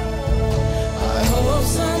 I hope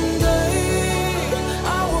someday I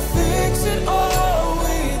will fix it all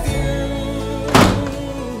with you.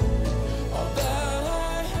 All that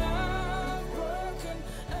I have broken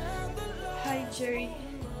and the Hi, Jerry.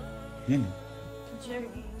 Hmm.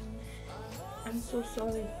 Jerry, I'm so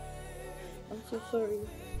sorry. I'm so sorry.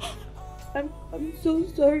 I'm so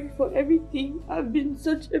sorry for everything. I've been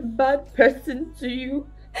such a bad person to you,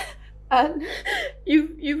 and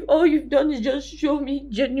all you've done is just show me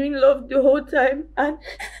genuine love the whole time, and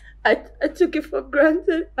I took it for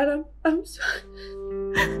granted, and I'm sorry.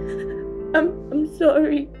 I'm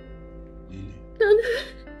sorry.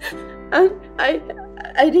 And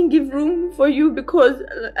I didn't give room for you because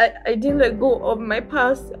I didn't let go of my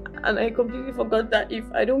past, and I completely forgot that if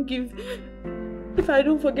I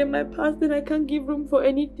don't forget my past, then I can't give room for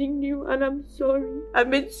anything new, and I'm sorry. I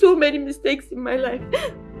made so many mistakes in my life.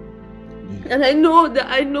 And I know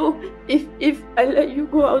if I let you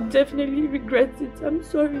go, I'll definitely regret it. I'm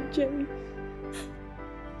sorry, Jerry.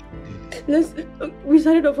 We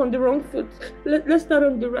started off on the wrong foot. Let's start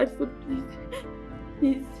on the right foot, please.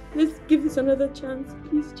 Please, let's give this another chance,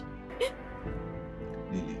 please, Jerry.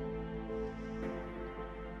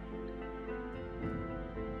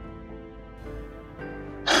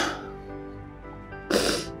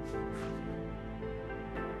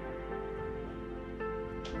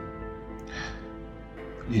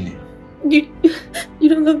 Lily. You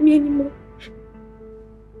don't love me anymore.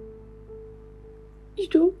 You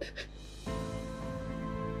don't.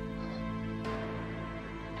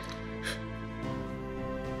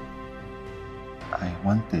 I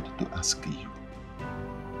wanted to ask you,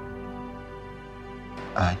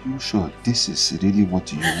 are you sure this is really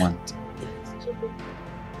what you want?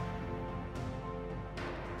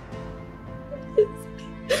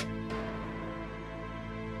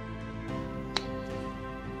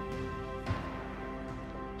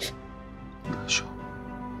 You're sure?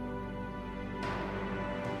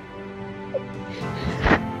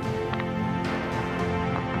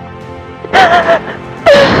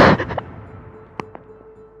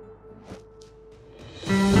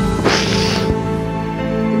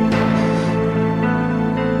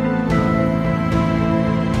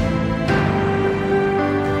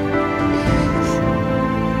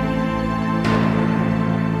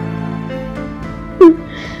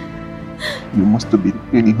 You must be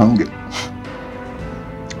really hungry.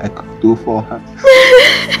 I could do for her.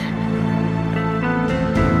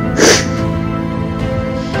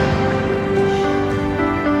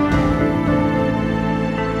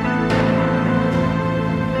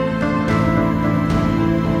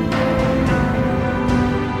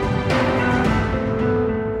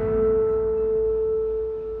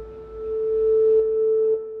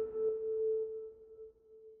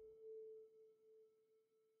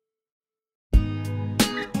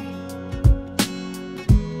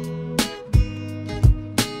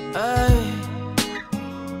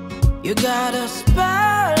 You got a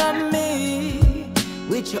spell on me,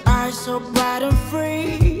 with your eyes so bright and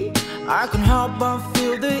free. I can't help but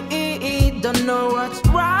feel the heat, don't know what's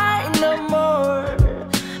right no more.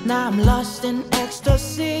 Now I'm lost in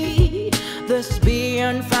ecstasy, this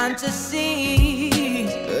beyond fantasy.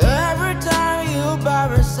 Every time you by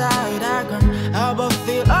my side, I can't help but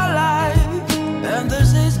feel alive. And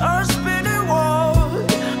this is our spinning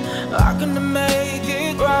world, I can make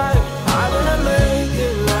it right. I'm gonna make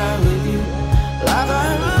it right with you. Like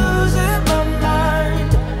I'm losing my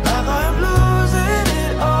mind, like I'm losing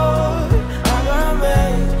it all. I'm gonna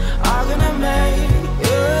make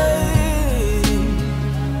it.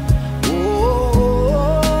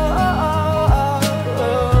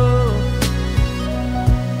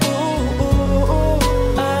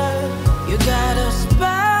 You got a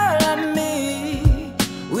spell on me,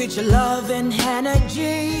 with your love and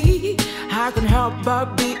energy. I can't help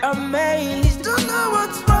but be amazed. Don't know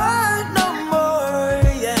what's right no more,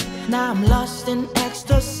 yeah. Now I'm lost in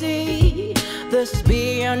ecstasy, this is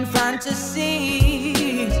beyond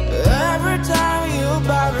fantasy. Every time you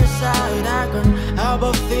by my side, I can't help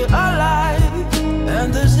but feel alive.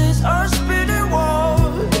 And this is our spinning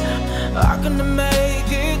world, I can make